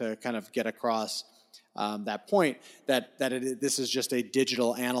easy to kind of get across that point that this is just a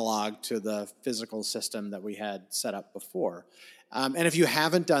digital analog to the physical system that we had set up before. And if you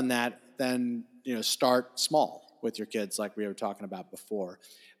haven't done that, then start small with your kids, like we were talking about before.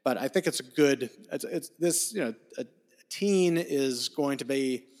 But I think it's a teen is going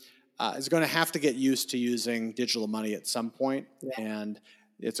to have to get used to using digital money at some point, and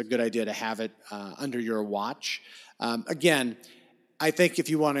it's a good idea to have it under your watch. Again, I think if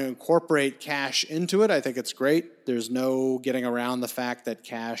you want to incorporate cash into it, I think it's great. There's no getting around the fact that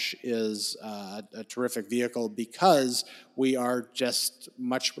cash is a terrific vehicle, because we are just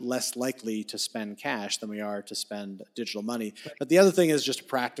much less likely to spend cash than we are to spend digital money. But the other thing is just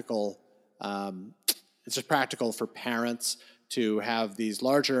practical. It's just practical for parents to have these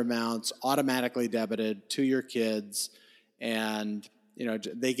larger amounts automatically debited to your kids, and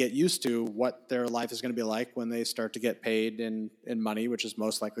they get used to what their life is going to be like when they start to get paid in money, which is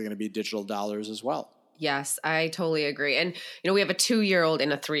most likely going to be digital dollars as well. Yes, I totally agree. And, we have a 2-year-old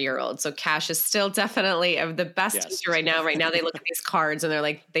and a 3-year-old. So Cash is still definitely the best teacher right now. Right now, they look at these cards and they're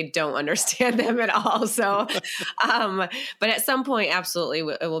like, they don't understand them at all. So, but at some point, absolutely,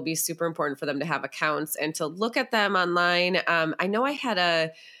 it will be super important for them to have accounts and to look at them online. I know I had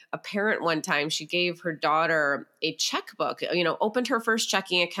a parent one time, she gave her daughter a checkbook, opened her first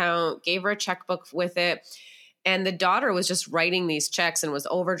checking account, gave her a checkbook with it. And the daughter was just writing these checks and was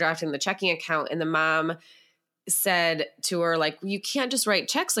overdrafting the checking account. And the mom said to her, like, you can't just write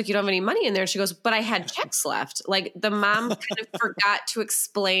checks, like you don't have any money in there. And she goes, but I had checks left. Like the mom kind of forgot to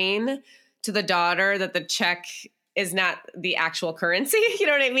explain to the daughter that the check is not the actual currency. You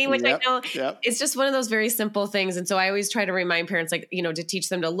know what I mean? Which I know it's just one of those very simple things. And so I always try to remind parents, like, to teach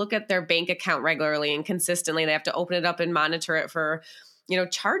them to look at their bank account regularly and consistently. They have to open it up and monitor it for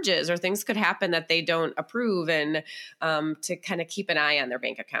charges or things could happen that they don't approve, and to kind of keep an eye on their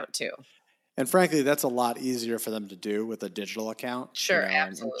bank account too. And frankly, that's a lot easier for them to do with a digital account. Sure,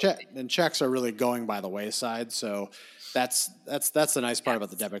 absolutely. And checks are really going by the wayside. So that's the nice part about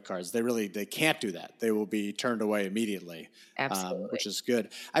the debit cards. They can't do that. They will be turned away immediately, which is good.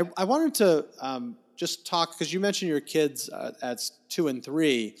 I wanted to just talk, because you mentioned your kids at 2 and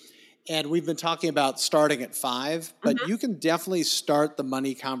 3. And we've been talking about starting at 5, but you can definitely start the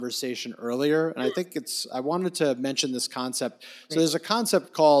money conversation earlier. And I think I wanted to mention this concept. So there's a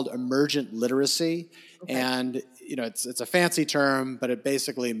concept called emergent literacy. Okay. And, it's a fancy term, but it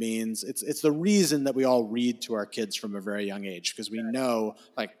basically means it's the reason that we all read to our kids from a very young age, because we know,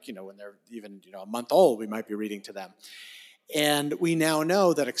 like, when they're even, a month old, we might be reading to them. And we now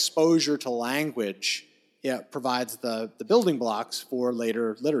know that exposure to language provides the building blocks for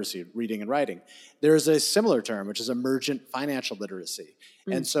later literacy, reading and writing. There's a similar term, which is emergent financial literacy.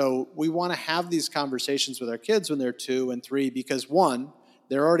 And so we want to have these conversations with our kids when they're 2 and 3, because 1,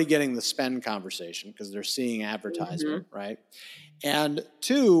 they're already getting the spend conversation because they're seeing advertisement, right? And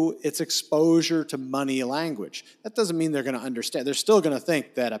 2, it's exposure to money language. That doesn't mean they're going to understand. They're still going to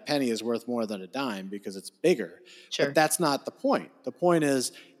think that a penny is worth more than a dime because it's bigger. Sure. But that's not the point. The point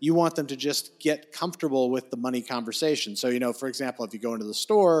is you want them to just get comfortable with the money conversation. So, for example, if you go into the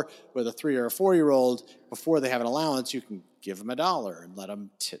store with a 3 or a 4-year-old, before they have an allowance, you can give them $1 and let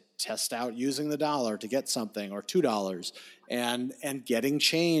them test out using the dollar to get something, or $2, and getting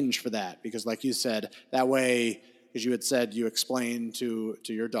change for that. Because like you said, that way, because you had said you explained to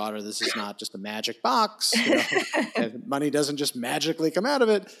your daughter, this is not just a magic box. And money doesn't just magically come out of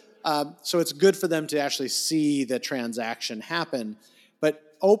it. So it's good for them to actually see the transaction happen. But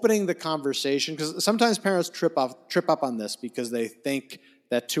opening the conversation, because sometimes parents trip up on this because they think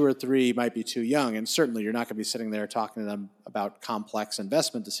that 2 or 3 might be too young. And certainly you're not going to be sitting there talking to them about complex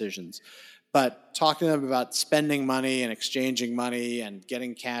investment decisions. But talking to them about spending money and exchanging money and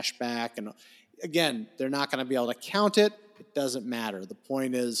getting cash back, and again, they're not going to be able to count it. It doesn't matter. The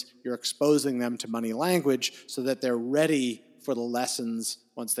point is you're exposing them to money language so that they're ready for the lessons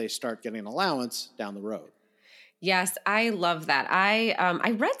once they start getting an allowance down the road. Yes, I love that.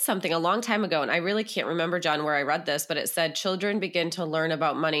 I read something a long time ago, and I really can't remember, John, where I read this, but it said children begin to learn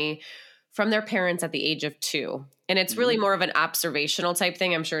about money from their parents at the age of 2. And it's really more of an observational type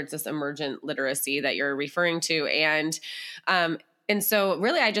thing. I'm sure it's this emergent literacy that you're referring to. And so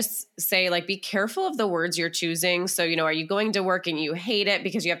really, I just say, like, be careful of the words you're choosing. So, are you going to work and you hate it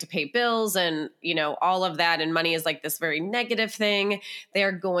because you have to pay bills and, all of that, and money is like this very negative thing. They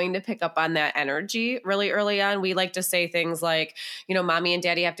are going to pick up on that energy really early on. We like to say things like, mommy and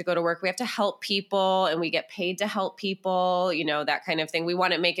daddy have to go to work. We have to help people and we get paid to help people, that kind of thing. We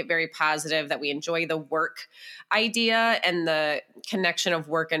want to make it very positive that we enjoy the work idea and the connection of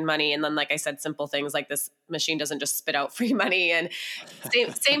work and money. And then, like I said, simple things like this machine doesn't just spit out free money. And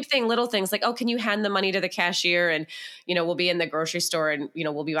same thing, little things like, oh, can you hand the money to the cashier? And, we'll be in the grocery store and,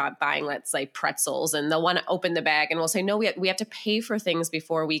 we'll be buying, let's say, pretzels, and they'll want to open the bag, and we'll say, no, we have to pay for things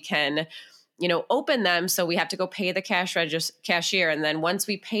before we can, open them. So we have to go pay the cashier. And then once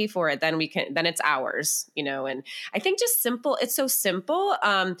we pay for it, then it's ours, and I think just simple, it's so simple.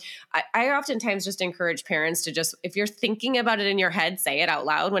 I oftentimes just encourage parents to just, if you're thinking about it in your head, say it out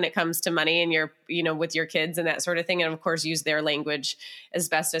loud when it comes to money and you're, with your kids and that sort of thing. And of course, use their language as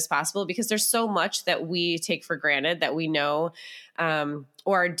best as possible, because there's so much that we take for granted that we know, or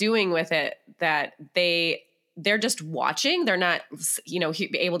are doing with it, that they're just watching. They're not,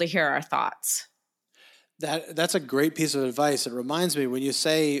 able to hear our thoughts. That's a great piece of advice. It reminds me, when you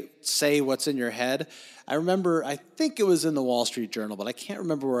say what's in your head, I remember, I think it was in the Wall Street Journal, but I can't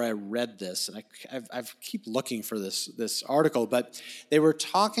remember where I read this, and I keep looking for this article, but they were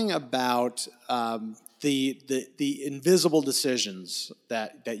talking about the invisible decisions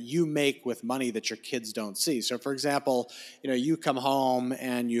that you make with money that your kids don't see. So, for example, you come home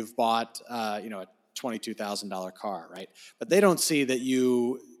and you've bought a $22,000 car, right? But they don't see that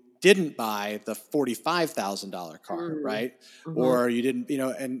you didn't buy the $45,000 car, right? Mm-hmm. Or you didn't,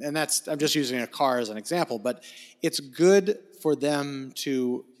 and that's, I'm just using a car as an example, but it's good for them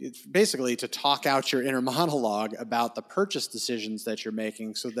to basically to talk out your inner monologue about the purchase decisions that you're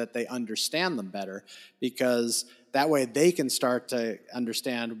making so that they understand them better, because that way they can start to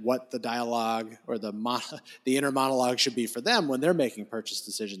understand what the dialogue or the inner monologue should be for them when they're making purchase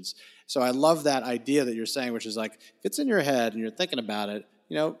decisions. So I love that idea that you're saying, which is like, if it's in your head and you're thinking about it,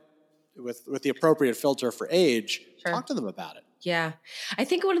 with the appropriate filter for age, Sure. Talk to them about it. Yeah. I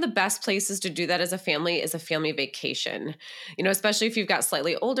think one of the best places to do that as a family is a family vacation. Especially if you've got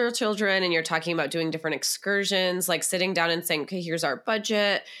slightly older children and you're talking about doing different excursions, like sitting down and saying, okay, here's our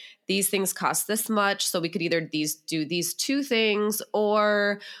budget. These things cost this much. So we could either do these 2 things,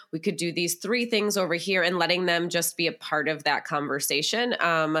 or we could do these 3 things over here, and letting them just be a part of that conversation.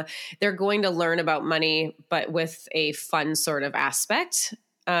 They're going to learn about money, but with a fun sort of aspect.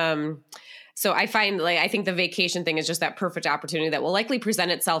 So I find I think the vacation thing is just that perfect opportunity that will likely present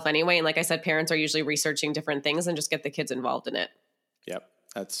itself anyway. And like I said, parents are usually researching different things, and just get the kids involved in it. Yep.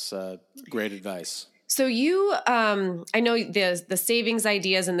 That's great advice. So you, I know the savings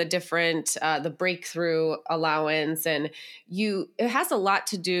ideas and the different, the breakthrough allowance, and it has a lot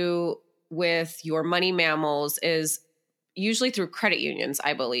to do with your money mammals is usually through credit unions,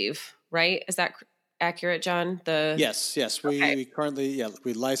 I believe, right? Is that accurate, John? Yes. We currently,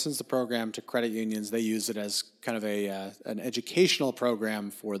 we license the program to credit unions. They use it as kind of an educational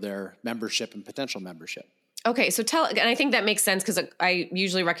program for their membership and potential membership. Okay, so and I think that makes sense, because I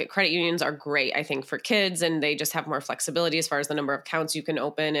usually reckon credit unions are great, I think, for kids, and they just have more flexibility as far as the number of accounts you can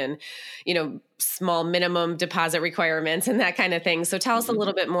open and, small minimum deposit requirements and that kind of thing. So tell us a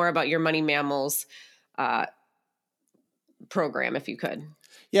little bit more about your Money Mammals program, if you could.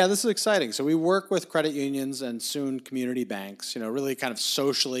 Yeah, this is exciting. So we work with credit unions and soon community banks, really kind of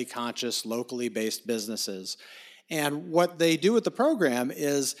socially conscious, locally based businesses. And what they do with the program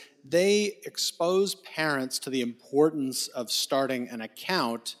is they expose parents to the importance of starting an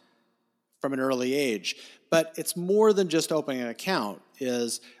account from an early age. But it's more than just opening an account.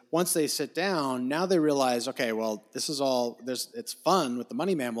 Once they sit down, now they realize, okay, well, it's fun with the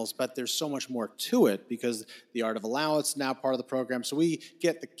Money Mammals, but there's so much more to it, because the Art of Allowance is now part of the program. So we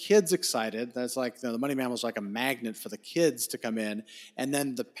get the kids excited. That's like, the Money Mammals are like a magnet for the kids to come in. And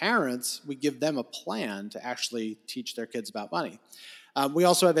then the parents, we give them a plan to actually teach their kids about money. We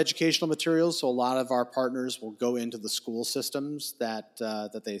also have educational materials, so a lot of our partners will go into the school systems that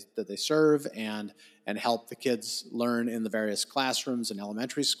they serve and help the kids learn in the various classrooms in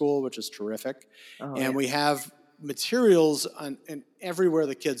elementary school, which is terrific. We have materials in everywhere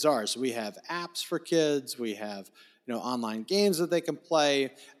the kids are. So we have apps for kids, we have online games that they can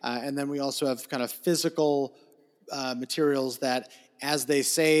play, and then we also have kind of physical materials that, as they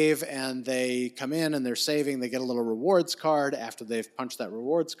save and they come in and they're saving, they get a little rewards card. After they've punched that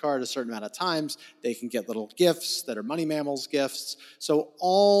rewards card a certain amount of times, they can get little gifts that are Money Mammals gifts. So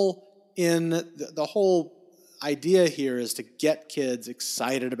all in the whole idea here is to get kids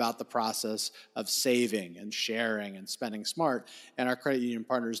excited about the process of saving and sharing and spending smart. And our credit union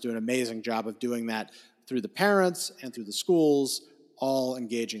partners do an amazing job of doing that through the parents and through the schools, all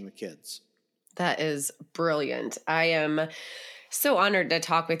engaging the kids. That is brilliant. I am so honored to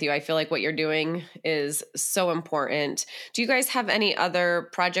talk with you. I feel like what you're doing is so important. Do you guys have any other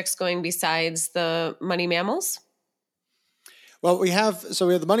projects going besides the Money Mammals? Well, we have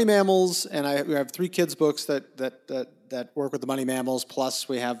the Money Mammals, and we have 3 kids books that work with the Money Mammals. Plus,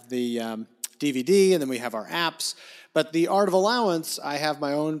 we have the DVD, and then we have our apps. But the Art of Allowance, I have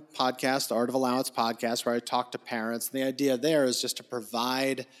my own podcast, the Art of Allowance podcast, where I talk to parents. And the idea there is just to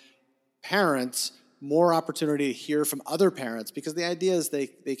provide parents more opportunity to hear from other parents, because the idea is they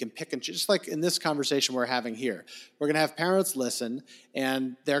can pick and choose, just like in this conversation we're having here. We're going to have parents listen,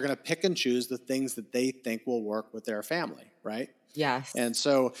 and they're going to pick and choose the things that they think will work with their family, right? Yes. And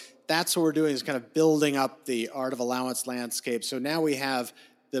so that's what we're doing, is kind of building up the Art of Allowance landscape. So now we have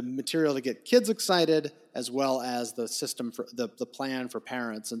the material to get kids excited, as well as the system for the plan for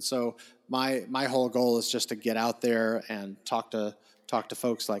parents. And so my whole goal is just to get out there and talk to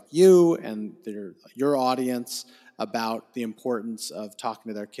folks like you and your audience about the importance of talking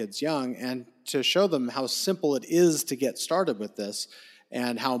to their kids young, and to show them how simple it is to get started with this,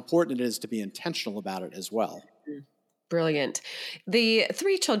 and how important it is to be intentional about it as well. Brilliant. The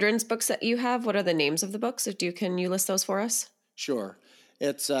 3 children's books that you have, what are the names of the books? Can you list those for us? Sure.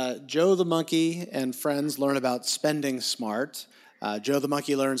 It's Joe the Monkey and friends learn about spending smart. Joe the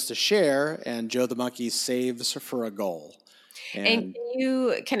Monkey learns to share, and Joe the Monkey saves for a goal. And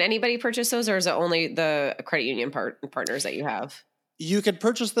can anybody purchase those, or is it only the credit union partners that you have? You can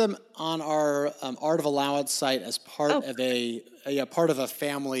purchase them on our Art of Allowance site as part of a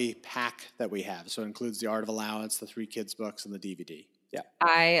family pack that we have. So it includes the Art of Allowance, the 3 kids books, and the DVD. Yeah.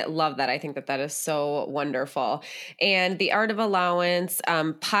 I love that. I think that is so wonderful. And the Art of Allowance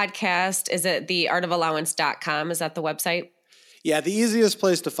podcast, is it theartofallowance.com? Is that the website? Yeah, the easiest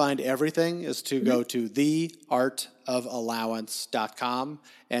place to find everything is to go to theartofallowance.com,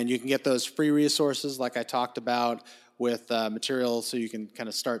 and you can get those free resources like I talked about with materials so you can kind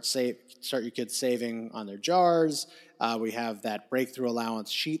of start your kids saving on their jars. We have that breakthrough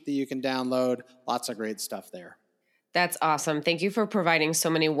allowance sheet that you can download. Lots of great stuff there. That's awesome. Thank you for providing so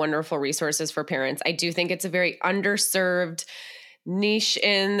many wonderful resources for parents. I do think it's a very underserved niche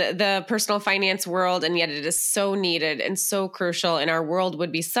in the personal finance world, and yet it is so needed and so crucial. And our world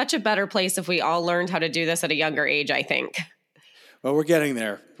would be such a better place if we all learned how to do this at a younger age, I think. Well, we're getting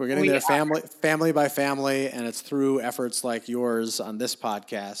there. We're getting there family by family, and it's through efforts like yours on this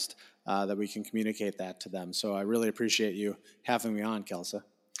podcast that we can communicate that to them. So I really appreciate you having me on, Kelsa.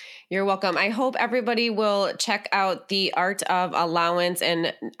 You're welcome. I hope everybody will check out the Art of Allowance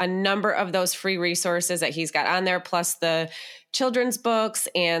and a number of those free resources that he's got on there, plus the children's books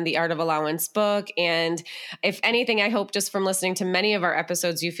and the Art of Allowance book. And if anything, I hope just from listening to many of our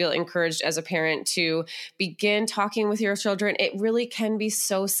episodes, you feel encouraged as a parent to begin talking with your children. It really can be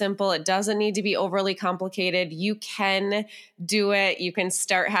so simple. It doesn't need to be overly complicated. You can do it. You can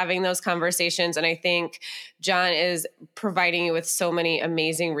start having those conversations. And I think John is providing you with so many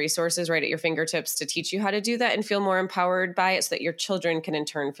amazing resources right at your fingertips to teach you how to do that and feel more empowered by it so that your children can in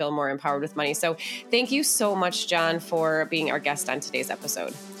turn feel more empowered with money. So thank you so much, John, for being our guest on today's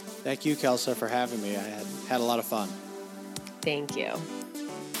episode. Thank you, Kelsa, for having me. I had a lot of fun. Thank you.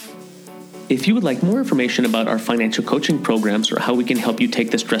 If you would like more information about our financial coaching programs or how we can help you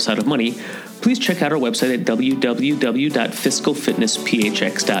take the stress out of money, please check out our website at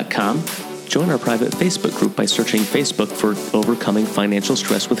www.fiscalfitnessphx.com. Join our private Facebook group by searching Facebook for Overcoming Financial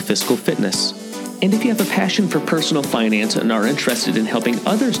Stress with Fiscal Fitness. And if you have a passion for personal finance and are interested in helping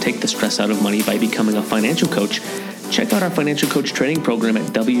others take the stress out of money by becoming a financial coach, check out our financial coach training program at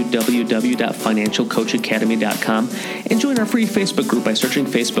www.financialcoachacademy.com and join our free Facebook group by searching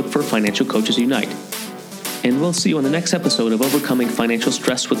Facebook for Financial Coaches Unite. And we'll see you on the next episode of Overcoming Financial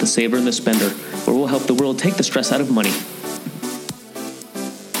Stress with the Saver and the Spender, where we'll help the world take the stress out of money.